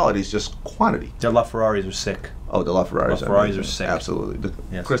quantity over quality. It's just quantity. The LaFerraris are sick. Oh, the LaFerraris. LaFerraris are sick. Absolutely.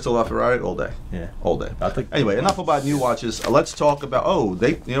 The Crystal LaFerrari all day. Yeah. All day. Anyway, enough about new watches. Let's talk about.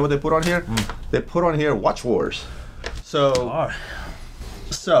 You know what they put on here? They put on here Watch Wars. So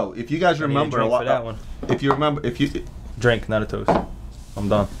if you guys remember a lot, if you drink, not a toast. I'm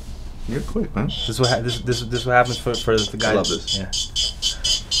done. You're quick, man. This is what happens for the guys. I love this. Yeah.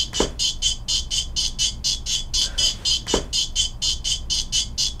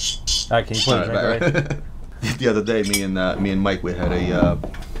 All right, can you play the drink right? The other day, me and Mike, we had a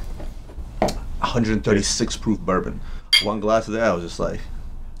 136 proof bourbon. One glass of that, I was just like.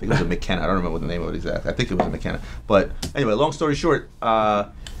 I think it was a McKenna. I don't remember what the name of it exactly. I think it was a McKenna. But anyway, long story short,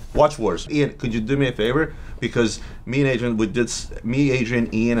 Watch Wars. Ian, could you do me a favor? Because me and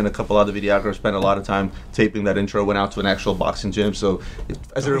Adrian, Ian, and a couple other videographers spent a lot of time taping that intro. Went out to an actual boxing gym. So,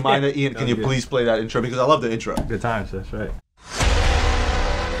 as a reminder, Ian, can you please play that intro? Because I love the intro. Good times, that's right.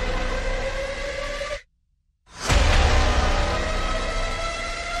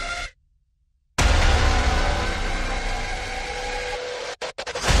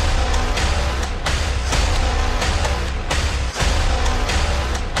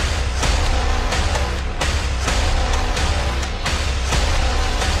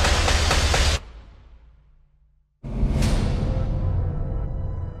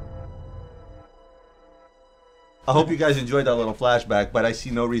 I hope you guys enjoyed that little flashback, but I see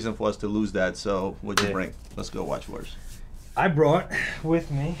no reason for us to lose that. So what'd you bring? Let's go watch wars. I brought with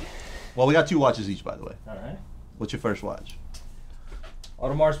me. Well, we got 2 watches each, by the way. All right. What's your first watch?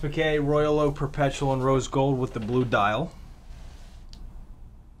 Audemars Piguet Royal Oak Perpetual in rose gold with the blue dial.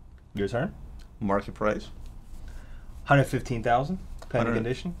 Your turn. Market price? 115,000. Penny 100.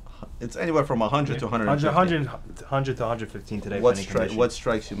 condition. It's anywhere from 100 to 150. 100 to 115 today. What, penny condition. what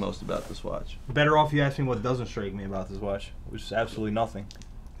strikes you most about this watch? Better off you ask me what doesn't strike me about this watch, which is absolutely nothing.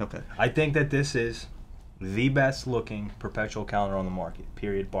 Okay. I think that this is the best looking perpetual calendar on the market,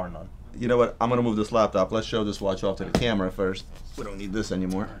 period, bar none. You know what? I'm going to move this laptop. Let's show this watch off to the camera first. We don't need this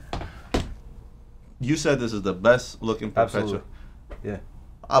anymore. You said this is the best looking perpetual. Absolutely. Yeah.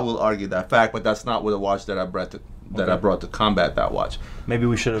 I will argue that fact, but that's not with a watch that I brought to combat that watch. Maybe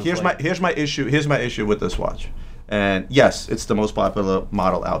we should have. Here's my issue with this watch. And yes, it's the most popular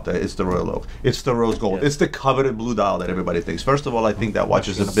model out there. It's the Royal Oak. It's the rose gold. Yeah. It's the coveted blue dial that everybody thinks. First of all, I think that watch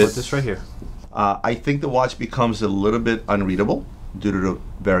is a bit. Put this right here. I think the watch becomes a little bit unreadable due to the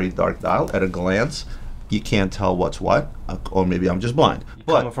very dark dial. At a glance, you can't tell what's what, or maybe I'm just blind.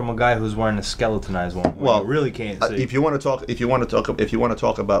 Coming from a guy who's wearing a skeletonized one, well, you really can't see. If you want to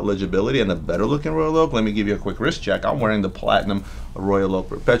talk about legibility and a better looking Royal Oak, let me give you a quick wrist check. I'm wearing the platinum Royal Oak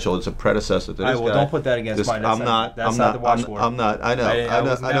Perpetual. It's a predecessor to this All right, well, guy. don't put that against mine. I'm not. That's not the watch war. I'm not. I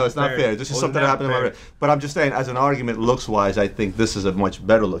know. It's not fair. This is something that happened in my wrist. But I'm just saying, as an argument, looks wise, I think this is a much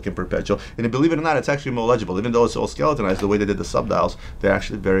better looking Perpetual. And believe it or not, it's actually more legible. Even though it's all skeletonized, the way they did the subdials, they're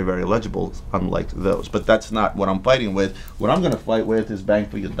actually very, very legible, unlike those. But that's not what I'm fighting with. What I'm going to fight with is bang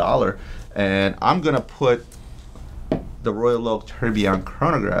for your dollar, and I'm going to put the Royal Oak Tourbillon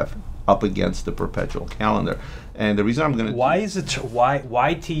chronograph up against the Perpetual calendar. And the reason I'm going to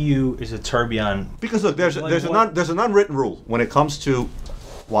why to you is a tourbillon? Because look, there's an unwritten rule when it comes to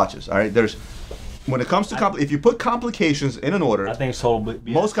watches. All right, when it comes to if you put complications in an order, I think it's totally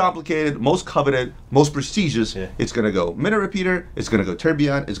most complicated, most coveted, most prestigious. Yeah. It's going to go minute repeater. It's going to go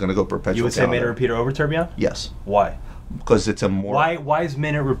tourbillon. It's going to go Perpetual. You would say minute repeater over tourbillon? Yes. Why? Because it's a more. Why is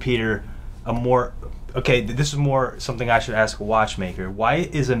minute repeater a more? Okay, this is more something I should ask a watchmaker. Why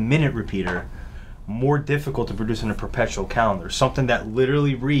is a minute repeater more difficult to produce in a perpetual calendar? Something that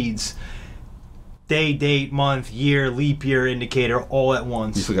literally reads day, date, month, year, leap year indicator all at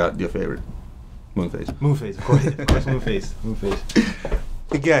once. You forgot your favorite, moon phase. Moon phase, of course, moon phase, moon phase.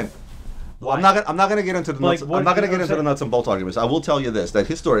 Again. Well, I'm not gonna get into the nuts. I'm not gonna get into the nuts and bolts arguments. I will tell you this: that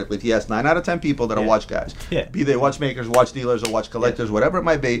historically, if you ask 9 out of 10 people that are watch guys, be they watchmakers, watch dealers, or watch collectors, whatever it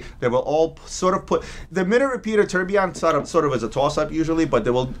might be, they will all sort of put the minute repeater tourbillon sort of as a toss-up usually, but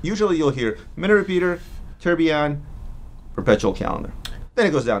you'll hear minute repeater, tourbillon, perpetual calendar. Then it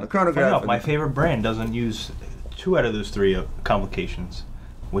goes down to chronograph. My favorite brand doesn't use 2 out of those 3 complications.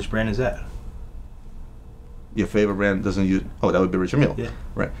 Which brand is that? Your favorite brand doesn't use. Oh, that would be Richard Mille. Yeah.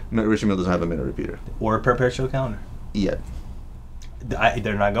 Right. Richard Mille doesn't have a minute repeater. Or a perpetual calendar. Yet.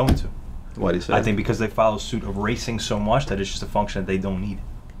 They're not going to. Why do you say? I think because they follow suit of racing so much that it's just a function that they don't need.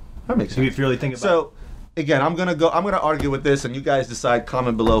 That makes sense. If you really think about so, again, I'm gonna argue with this, and you guys decide.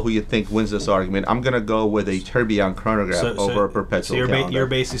 Comment below who you think wins this argument. I'm gonna go with a tourbillon chronograph over a perpetual calendar. You're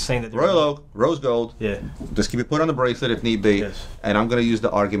basically saying that Royal Oak, rose gold. Yeah. Just keep it put on the bracelet if need be. Yes. And I'm gonna use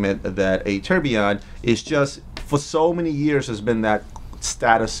the argument that a tourbillon is just for so many years has been that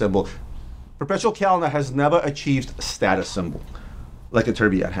status symbol. Perpetual calendar has never achieved status symbol like a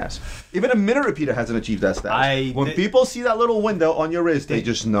tourbillon has. Even a minute repeater hasn't achieved that status. When people see that little window on your wrist, they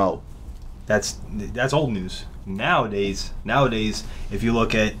just know. That's old news. Nowadays, if you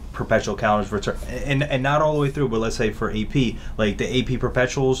look at perpetual calendars for and not all the way through, but let's say for AP, like the AP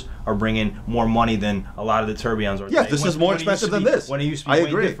perpetuals are bringing more money than a lot of the tourbillons are. Yes, this is more expensive than this. When it used to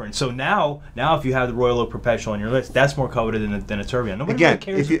be way different. So now if you have the Royal Oak Perpetual on your list, that's more coveted than a tourbillon. Nobody really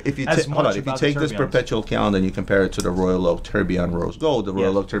cares if you take this perpetual calendar and you compare it to the Royal Oak Tourbillon Rose Gold, the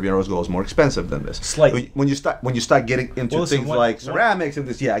Royal Oak Tourbillon Rose Gold is more expensive than this. Slightly. When you start getting into things like ceramics and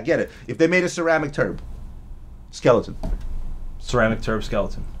this, I get it. If they made a ceramic skeleton. Ceramic turb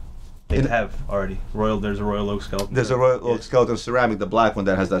skeleton. They have already. There's a Royal Oak skeleton. There's a Royal Oak skeleton ceramic, the black one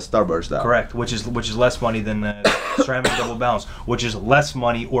that has that starburst style. Correct, which is less money than ceramic double balance, which is less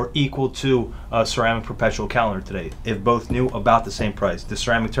money or equal to a ceramic perpetual calendar today. If both new, about the same price. The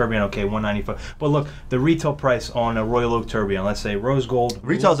ceramic tourbillon, okay, $195. But look, the retail price on a Royal Oak tourbillon, let's say rose gold.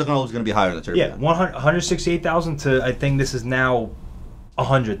 Retail's always going to be higher than the tourbillon. Yeah, $168,000 to I think this is now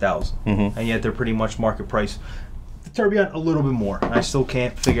 $100,000, and yet they're pretty much market price. The tourbillon a little bit more. I still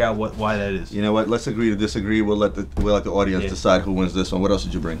can't figure out why that is. You know what? Let's agree to disagree. We'll let the audience decide who wins this one. What else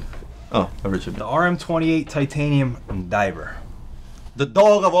did you bring? Oh, Richard Mille. The RM28 titanium diver. The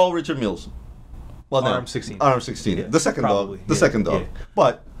dog of all Richard Milles. Well, no, RM16. RM16. Yeah, the second probably. dog. The Yeah, second dog. yeah.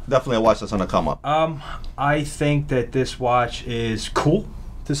 But definitely a watch that's on the come up. I think that this watch is cool,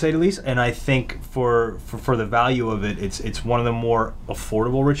 to say the least, and I think for the value of it, it's one of the more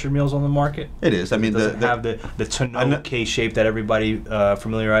affordable Richard Milles on the market. It is. I mean, It doesn't have the tonneau case shape that everybody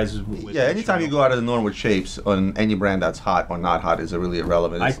familiarizes with. Yeah, anytime you go out of the norm with shapes on any brand that's hot or not hot is really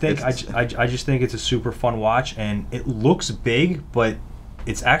irrelevant. I just think it's a super fun watch, and it looks big, but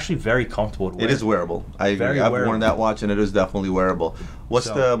it's actually very comfortable to wear. It is wearable. I agree. Very I've wearable. worn that watch, and it is definitely wearable. What's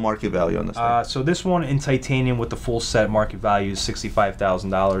So, the market value on this thing? So this one in titanium with the full set market value is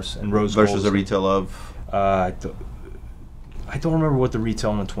 $65,000, and rose Versus gold a is, retail of? I don't remember what the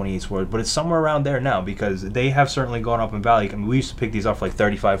retail on the 28s were, but it's somewhere around there now because they have certainly gone up in value. I mean, we used to pick these up for like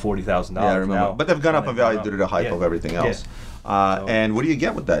 $35,000, $40,000. Yeah, I remember. Now, But they've gone up in value gone due to the hype Yeah. of everything Yeah. else. So- And what do you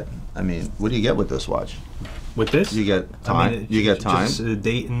get with that? I mean, what do you get with this watch? With this, You get time. You get time. Just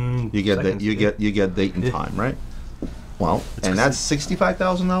date and You get seconds, you yeah. get date and Yeah. time, right? Well, and that's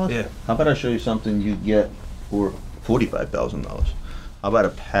 $65,000. Yeah. How about I show you something you get for $45,000? How about a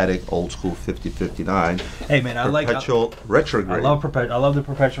Patek old school 5059 Hey man, I like. perpetual retrograde? I love the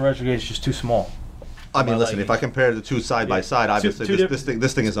perpetual retrograde. It's just too small. I mean, I listen, like if I it. compare the two side by side, obviously two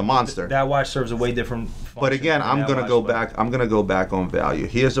this thing is a monster. That watch serves a way different function. But again, than I'm that gonna watch, go but- back. I'm gonna go back on value.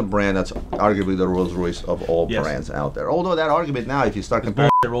 Here's a brand that's arguably the Rolls Royce of all Yes. brands out there. Although that argument now, if you start comparing,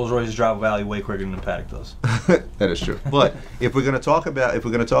 The Rolls Royces drop value way quicker than the Patek does. that is true. But if we're gonna talk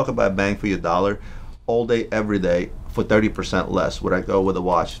about bang for your dollar, all day, every day, for 30% less, would I go with a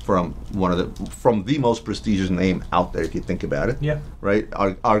watch from the most prestigious name out there? If you think about it, Yeah. right.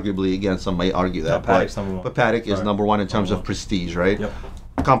 Arguably, again, some may argue that, No, Patek's number one. but Patek is Right. number one in terms Number of one. prestige, right? Yep.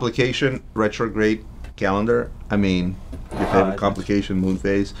 Complication, retrograde calendar. I mean, your favorite it's- complication, moon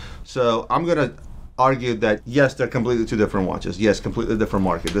phase. So I'm gonna argue that yes, they're completely two different watches. Yes, completely different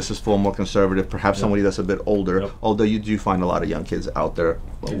market. This is for more conservative, perhaps somebody that's a bit older. Yep. Although you do find a lot of young kids out there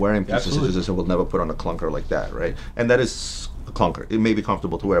wearing pieces such Absolutely. as this and will never put on a clunker like that, right? And that is a clunker. It may be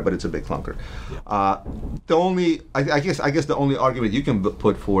comfortable to wear, but it's a big clunker. The only, I guess the only argument you can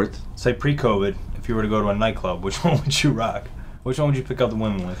put forth. Say pre-COVID, if you were to go to a nightclub, which one would you rock? Which one would you pick up the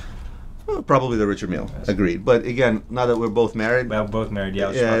women with? Probably the Richard Mille. Agreed. But again, now that we're both married, Well, both married. Yeah, I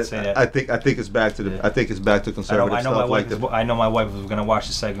was about to say that. I think it's back to the. Yeah. I think it's back to conservative I know my stuff wife. like that. I know my wife was gonna watch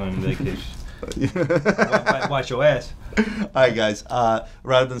the segment and be like, "Watch your ass." All right, guys.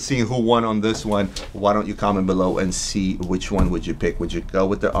 Rather than seeing who won on this one, why don't you comment below and see which one would you pick? Would you go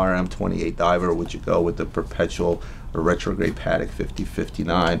with the RM28 Diver, or would you go with the Perpetual Retrograde Patek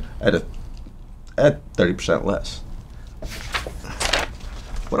 5059 at 30% less?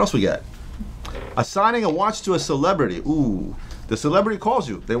 What else we got? Assigning a watch to a celebrity. Ooh. The celebrity calls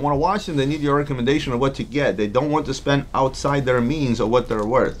you. They want to watch and they need your recommendation of what to get. They don't want to spend outside their means or what they're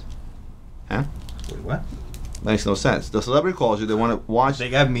worth. Huh? Wait, what? Makes no sense. The celebrity calls you. They want to watch. They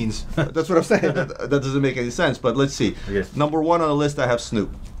have means. That's what I'm saying. That doesn't make any sense. But let's see. Okay. Number one on the list, I have Snoop.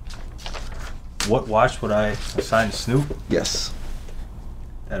 What watch would I assign to Snoop? Yes.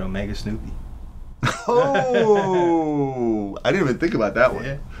 That Omega Snoopy. Oh, I didn't even think about that one.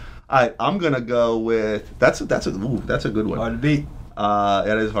 Yeah. All right, I'm gonna go with that's a good one. Hard to beat.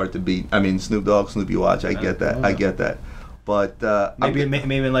 It is hard to beat. I mean, Snoop Dogg, Snoopy watch. I get that. I get that. But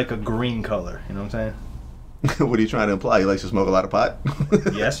Maybe like a green color. You know what I'm saying? what are you trying to imply? He likes to smoke a lot of pot.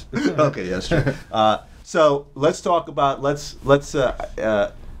 Yes. Okay, yes, true. So let's talk about let's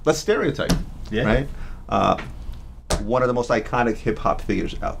stereotype. Yeah. Right. One of the most iconic hip hop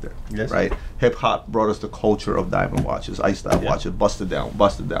figures out there. Yes. Right. Hip hop brought us the culture of diamond watches, ice-style Yeah. watches, busted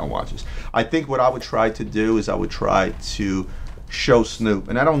down watches. I think what I would try to do is I would try to show Snoop,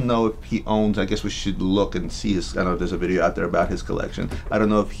 and I don't know if he owns. I guess we should look and see his. I know there's a video out there about his collection. I don't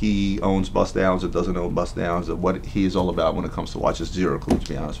know if he owns bust downs or doesn't own bust downs, or what he is all about when it comes to watches. Zero clue, to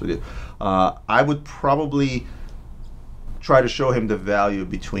be honest with you. I would probably try to show him the value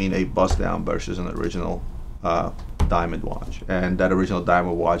between a bust down versus an original diamond watch, and that original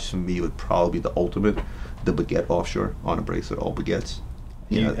diamond watch for me would probably be the ultimate, the baguette offshore on a bracelet, all baguettes.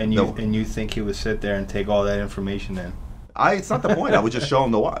 And you think he would sit there and take all that information in? It's not the point. I would just show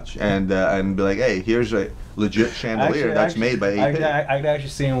him the watch and be like, hey, here's a legit chandelier that's made by AP. I could actually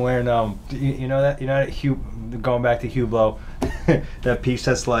see him wearing you know that going back to Hublot, that piece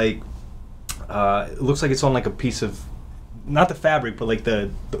that's like it looks like it's on like a piece of, not the fabric, but like the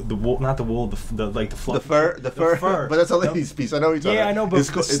wool, not the wool, the like the fluff. The fur. But that's a lady's piece. I know what you're talking Yeah, about. I know, but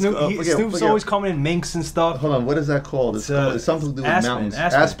Snoop's always coming in minks and stuff. Hold on, what is that called? It's something to do with Aspen, mountains.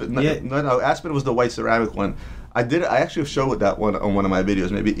 Aspen. No, Yeah. no, Aspen was the white ceramic one. I actually showed that one on one of my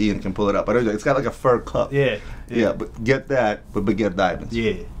videos. Maybe Ian can pull it up. But it's got like a fur cup. Yeah. Yeah, but get that, but get diamonds.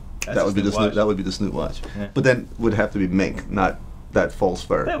 Yeah. That would be the Snoop. That would be the Snoop watch. Yeah. But then would have to be mink, not that false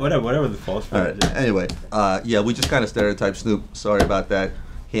fur. Yeah, whatever the false fur. All right. Anyway, yeah, we just kind of stereotyped Snoop. Sorry about that.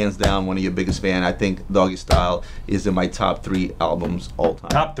 Hands down, one of your biggest fan. I think Doggy Style is in my top 3 albums all time.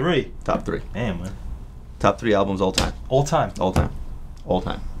 Top 3. Top 3. Damn, man. Top 3 albums all time. All time. All time. All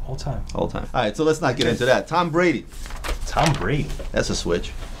time. All time. All time. All right, so let's not get into that. Tom Brady. Tom Brady. That's a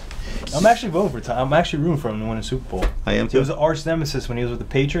switch. I'm actually voting for Tom. I'm actually rooting for him to win a Super Bowl. I am He too. was an arch nemesis when he was with the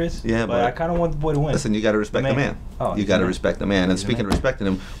Patriots. Yeah, but I kind of want the boy to win. Listen, you got to respect the man. Oh, you got to man. respect the man. And He's a speaking man. of respecting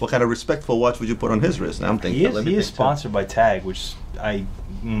him, what kind of respectful watch would you put on his wrist? Now I'm thinking. He is sponsored by Tag, which I,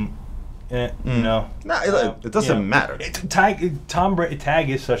 no. Nah, it doesn't matter. Tag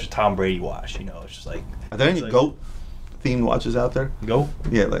is such a Tom Brady watch. You know, it's just like. Are there any like, GOAT themed watches out there? Goat?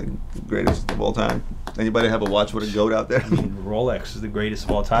 Yeah, like greatest of all time. Anybody have a watch with a goat out there? Rolex is the greatest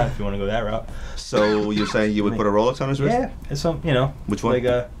of all time if you want to go that route. So you're saying you would put a Rolex on his wrist? Yeah, it's some, you know. Which one? Like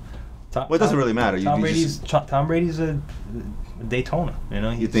Well, it doesn't really matter. Tom You just- Brady's a Daytona. You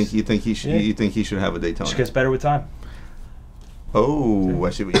know. You think he should Yeah. you think he should have a Daytona? Just gets better with time. Oh, I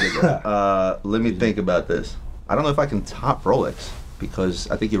see what you did there. Let me think about this. I don't know if I can top Rolex because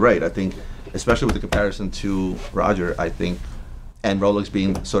I think you're right. I think, especially with the comparison to Roger, I think, and Rolex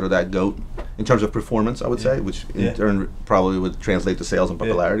being sort of that GOAT in terms of performance, I would say, which in turn probably would translate to sales and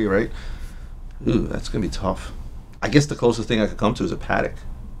popularity, right? Ooh, that's gonna be tough. I guess the closest thing I could come to is a Patek.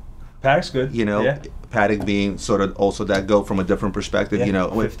 Patek's good. You know, Yeah. Patek being sort of also that GOAT from a different perspective. Yeah. You know,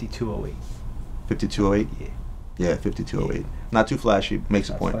 5208. 5208. Yeah. Yeah, 5208. Not too flashy. Makes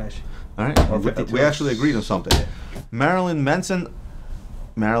a Not point. flashy. All right, Or we 52. actually agreed on something. Marilyn Manson.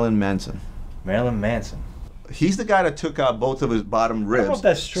 Marilyn Manson. He's the guy that took out both of his bottom ribs know if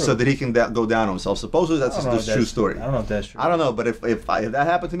that's true. so that he can go down on himself. Supposedly that's I don't know a if true that's- story. I don't know if that's true. I don't know, but if that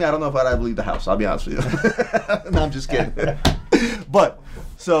happened to me, I don't know if I'd leave the house. I'll be honest with you. No, I'm just kidding. But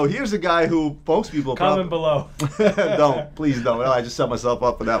so here's a guy who most people Comment below. please don't. I just set myself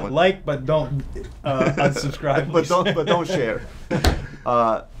up for that one. Like, but don't unsubscribe. but don't share.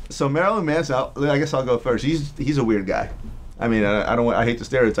 So Marilyn Manson, I guess I'll go first. He's a weird guy. I mean, I hate to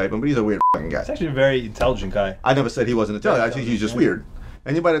stereotype him, but he's a weird fucking guy. He's actually a very intelligent guy. I never said he wasn't intelligent. I think he's just weird.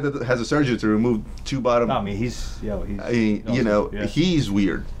 Anybody that has a surgery to remove 2 bottom, No, I mean, he's. he's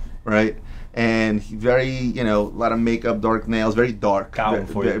weird, right? And very, a lot of makeup, dark nails, very dark. Got one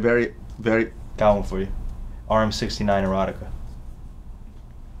for you. Very, very. Got one for you. RM69 erotica.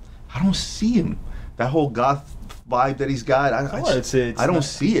 I don't see him. That whole goth vibe that he's got. I don't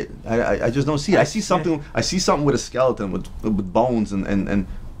see it. I just don't see it. I see something. I see something with a skeleton, with bones and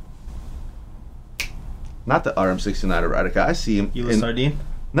not the RM69 erotica. I see him. You Sardine?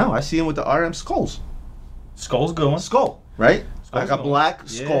 No, I see him with the RM skulls. Skull's good one. Skull, right? Skull's Like a good. black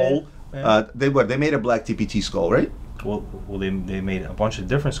Yeah, skull. yeah. They made a black TPT skull, right? Well, they made a bunch of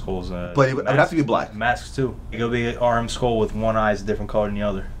different skulls. But it would have to be black. Masks too. It'll be an RM skull with one eye is a different color than the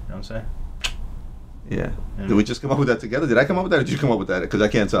other. You know what I'm saying? Yeah. Yeah. Did we just come up with that together? Did I come up with that or did you come up with that? Because I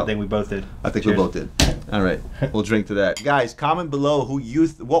can't tell. I think we both did. I think Cheers. we both did. All right. We'll drink to that. Guys, comment below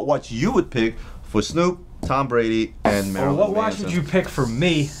what watch you would pick for Snoop, Tom Brady, and Or Marilyn what watch Manson. would you pick for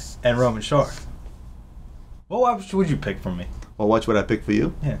me and Roman Sharf? What watch would you pick for me? What watch would I pick for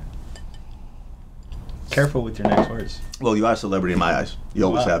you? Yeah. Careful with your next words. Well, you are a celebrity in my eyes. You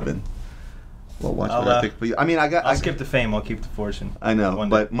always Wow. have been. What watch would I'll, I pick for you? I mean, I'll skip the fame. I'll keep the fortune. I know, One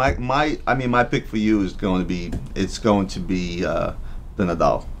but day. my pick for you is going to be the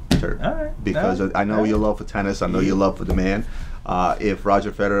Nadal shirt. All right. Because all right, I know all your right. love for tennis. I know your love for the man. If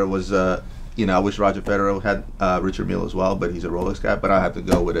Roger Federer was, I wish Roger Federer had Richard Mille as well, but he's a Rolex guy. But I have to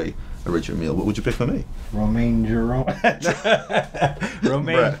go with a Richard Mille. What would you pick for me? Romain Jerome.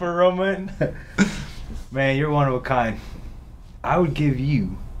 Romain Bruh. for Roman. Man, you're one of a kind. I would give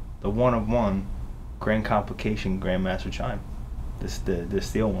you the one of one Grand Complication Grandmaster Chime. The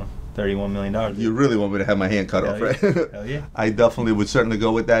steel one. $31 million. You really want me to have my hand cut Hell off, yeah. right? Hell yeah. I definitely would certainly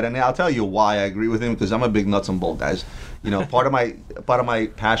go with that, and I'll tell you why I agree with him because I'm a big nuts and bolt guys. Part of my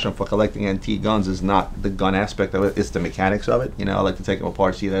passion for collecting antique guns is not the gun aspect of it; it's the mechanics of it. I like to take them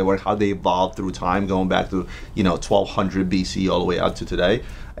apart, see how they evolved through time, going back to 1200 BC all the way out to today.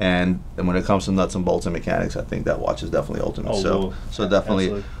 And when it comes to nuts and bolts and mechanics, I think that watch is definitely ultimate. Oh, so definitely.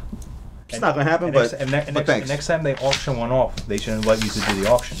 absolutely. It's not gonna happen, but thanks. Next time they auction one off, they should invite you to do the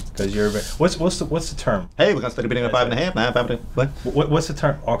auction because you're. What's the term? Hey, we're gonna start bidding at 5.5. Nah, 5.5. What? What's the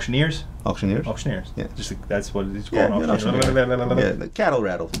term? Auctioneers. Auctioneers. Auctioneers. Yeah. That's what it's Yeah, called. yeah, auctioneer. Yeah, the cattle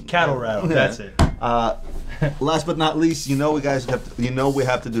rattle. Cattle rattle. Yeah. That's it. Last but not least, we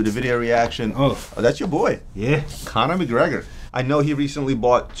have to do the video reaction. Oh. That's your boy, Yeah. Conor McGregor. I know he recently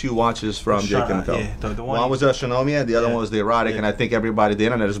bought 2 watches from Jacob Macallan. Yeah, the one was a Astronomia, the other one was the Erotic, Yeah. and I think everybody, the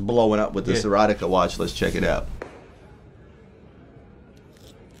internet is blowing up with this Yeah. Erotica watch. Let's check it out.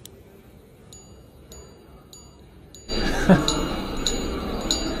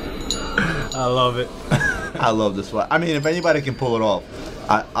 I love it. I love this watch. I mean, if anybody can pull it off,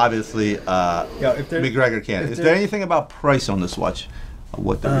 obviously McGregor can. Is there anything about price on this watch?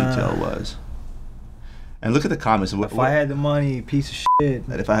 What the retail was? And look at the comments. If I had the money, piece of shit.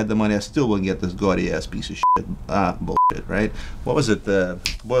 That if I had the money, I still wouldn't get this gaudy ass piece of shit. Bullshit, right? What was it? The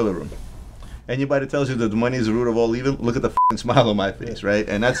Boiler Room. Anybody tells you that the money is the root of all evil, look at the f***ing smile on my face, right?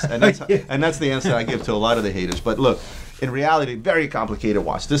 And that's and that's the answer I give to a lot of the haters. But look, in reality, very complicated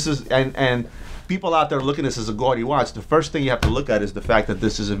watch. This is and people out there looking at this as a gaudy watch. The first thing you have to look at is the fact that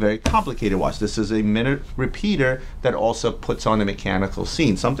this is a very complicated watch. This is a minute repeater that also puts on a mechanical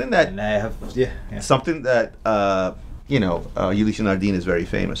scene, something that And I have something that Ulysses Nardin is very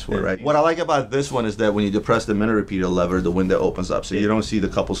famous for, right? What I like about this one is that when you depress the minute repeater lever, the window opens up, so you don't see the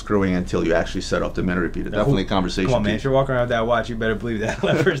couple screwing until you actually set up the minute repeater. Definitely a conversation. Come on, man. piece. If you're walking around with that watch, you better believe that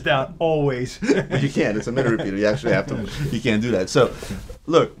lever's down always. But you can't. It's a minute repeater. You actually have to. You can't do that. So,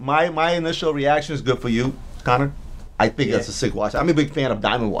 look, my initial reaction is good for you, Connor. I think that's a sick watch. I'm a big fan of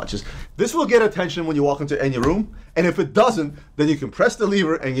diamond watches. This will get attention when you walk into any room, and if it doesn't, then you can press the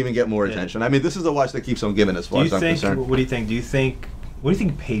lever and even get more attention. I mean, this is a watch that keeps on giving as far as I'm concerned. What do you think? What do you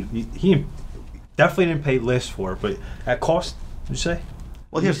think he paid? He definitely didn't pay list for it, but at cost, would you say?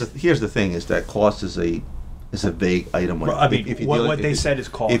 Well, here's the thing: is that cost is a vague item. When, I mean, what they if, said is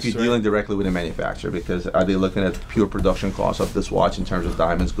cost. If you're dealing directly with a manufacturer, because are they looking at pure production costs of this watch in terms of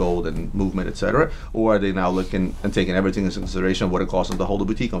diamonds, gold, and movement, etc., or are they now looking and taking everything into consideration of what it costs them to hold a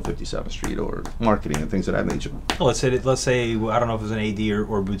boutique on 57th Street or marketing and things of that nature? Well, let's say I don't know if it was an AD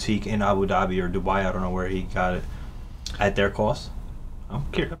or boutique in Abu Dhabi or Dubai. I don't know where he got it at their cost. I'm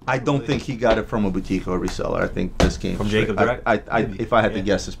curious. I don't think he got it from a boutique or a reseller. I think this came from Jacob direct. If I had to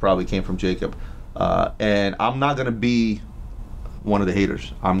guess, this probably came from Jacob. And I'm not going to be one of the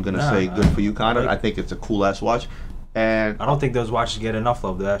haters. I'm going to say good for you, Connor. I think it's a cool-ass watch. And I don't think those watches get enough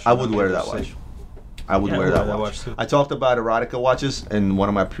love. I would wear that watch. I would wear that watch. Too. I talked about erotica watches in one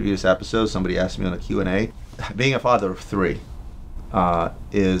of my previous episodes. Somebody asked me on a Q&A. Being a father of 3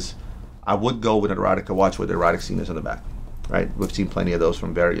 is I would go with an erotica watch where the erotic scene is in the back. Right? We've seen plenty of those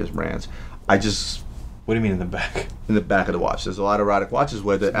from various brands. What do you mean in the back? In the back of the watch. There's a lot of erotic watches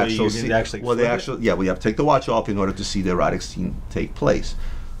where the actual scene. We have to take the watch off in order to see the erotic scene take place.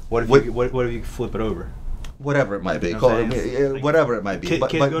 What if you flip it over? Whatever it might be, whatever it might be.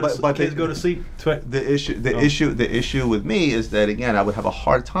 Kids go to sleep. The issue with me is that again, I would have a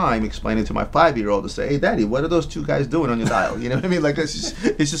hard time explaining to my 5-year-old to say, "Hey, Daddy, what are those 2 guys doing on your dial?" You know what I mean? Like it's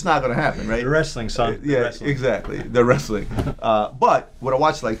just not going to happen, right? The wrestling, son. Exactly. The wrestling. But with a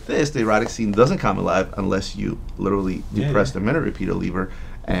watch like this, the erotic scene doesn't come alive unless you literally depress the minute repeater lever,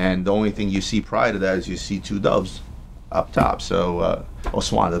 and the only thing you see prior to that is you see 2 doves up top. So, or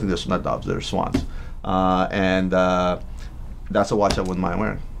swans. I think they're not doves; they're swans. That's a watch I wouldn't mind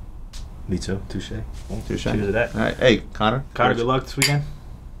wearing. Me too. Touche. Touche. Cheers to that. All right. Hey, Connor. Connor, good luck this weekend.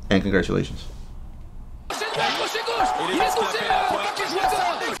 And congratulations.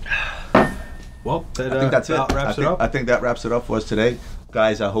 Well, I think that's it. I think that wraps it up for us today.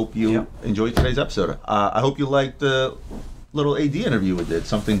 Guys, I hope you enjoyed today's episode. I hope you liked the little AD interview we did.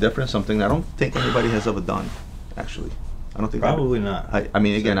 Something different, something I don't think anybody has ever done, actually. I don't think probably not. I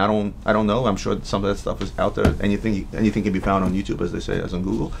mean, again, I don't know. I'm sure some of that stuff is out there. Anything can be found on YouTube, as they say, as on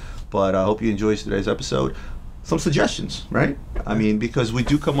Google. But I hope you enjoyed today's episode. Some suggestions, right? I mean, because we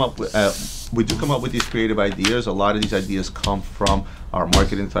do come up with these creative ideas. A lot of these ideas come from our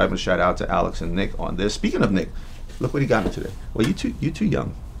marketing department. Shout out to Alex and Nick on this. Speaking of Nick, look what he got me today. Well, you too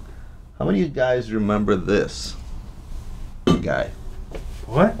young. How many of you guys remember this guy?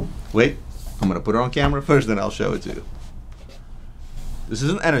 What? Wait, I'm gonna put it on camera first, then I'll show it to you. This is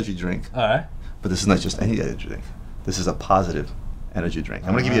an energy drink. All right. But this is not just any energy drink. This is a positive energy drink.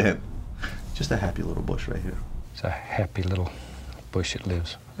 I'm going to give you a hint. Just a happy little bush right here. It's a happy little bush it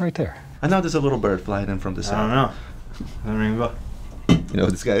lives. Right there. I know there's a little bird flying in from the side. I don't know. I don't ring a bell. You know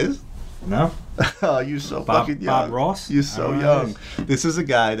who this guy is? No. Oh, you're so fucking young. Bob Ross? You're so young. This is a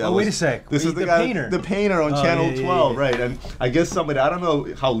guy that wait a sec. This is the guy, painter. The painter on Channel 12, right? And I guess somebody, I don't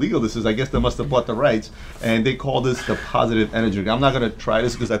know how legal this is. I guess they must have bought the rights, and they call this the positive energy drink. I'm not gonna try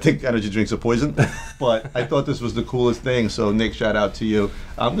this because I think energy drinks are poison, but I thought this was the coolest thing. So Nick, shout out to you.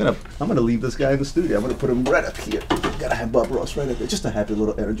 I'm gonna leave this guy in the studio. I'm gonna put him right up here. Gotta have Bob Ross right up there. Just a happy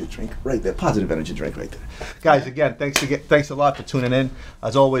little energy drink right there. Positive energy drink right there. Guys, again, thanks a lot for tuning in.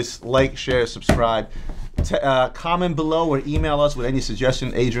 As always, like, share, subscribe. comment below or email us with any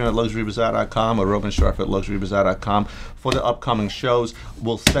suggestion, Adrian@luxurybazaar.com or Sharf@luxurybazaar.com for the upcoming shows.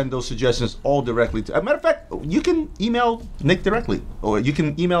 We'll send those suggestions all directly to. As a matter of fact, you can email Nick directly, or you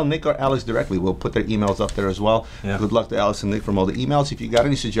can email Nick or Alex directly. We'll put their emails up there as well. Yeah. Good luck to Alex and Nick from all the emails. If you got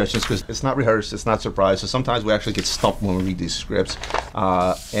any suggestions, because it's not rehearsed, it's not surprised. So sometimes we actually get stumped when we read these scripts.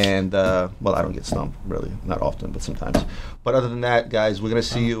 Well, I don't get stumped, really. Not often, but sometimes. But other than that, guys, we're going to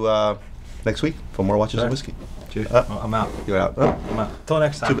see you next week for more Watches of Whiskey. Cheers. I'm out. You're out. I'm out. Till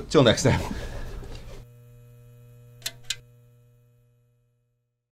next time. Till next time.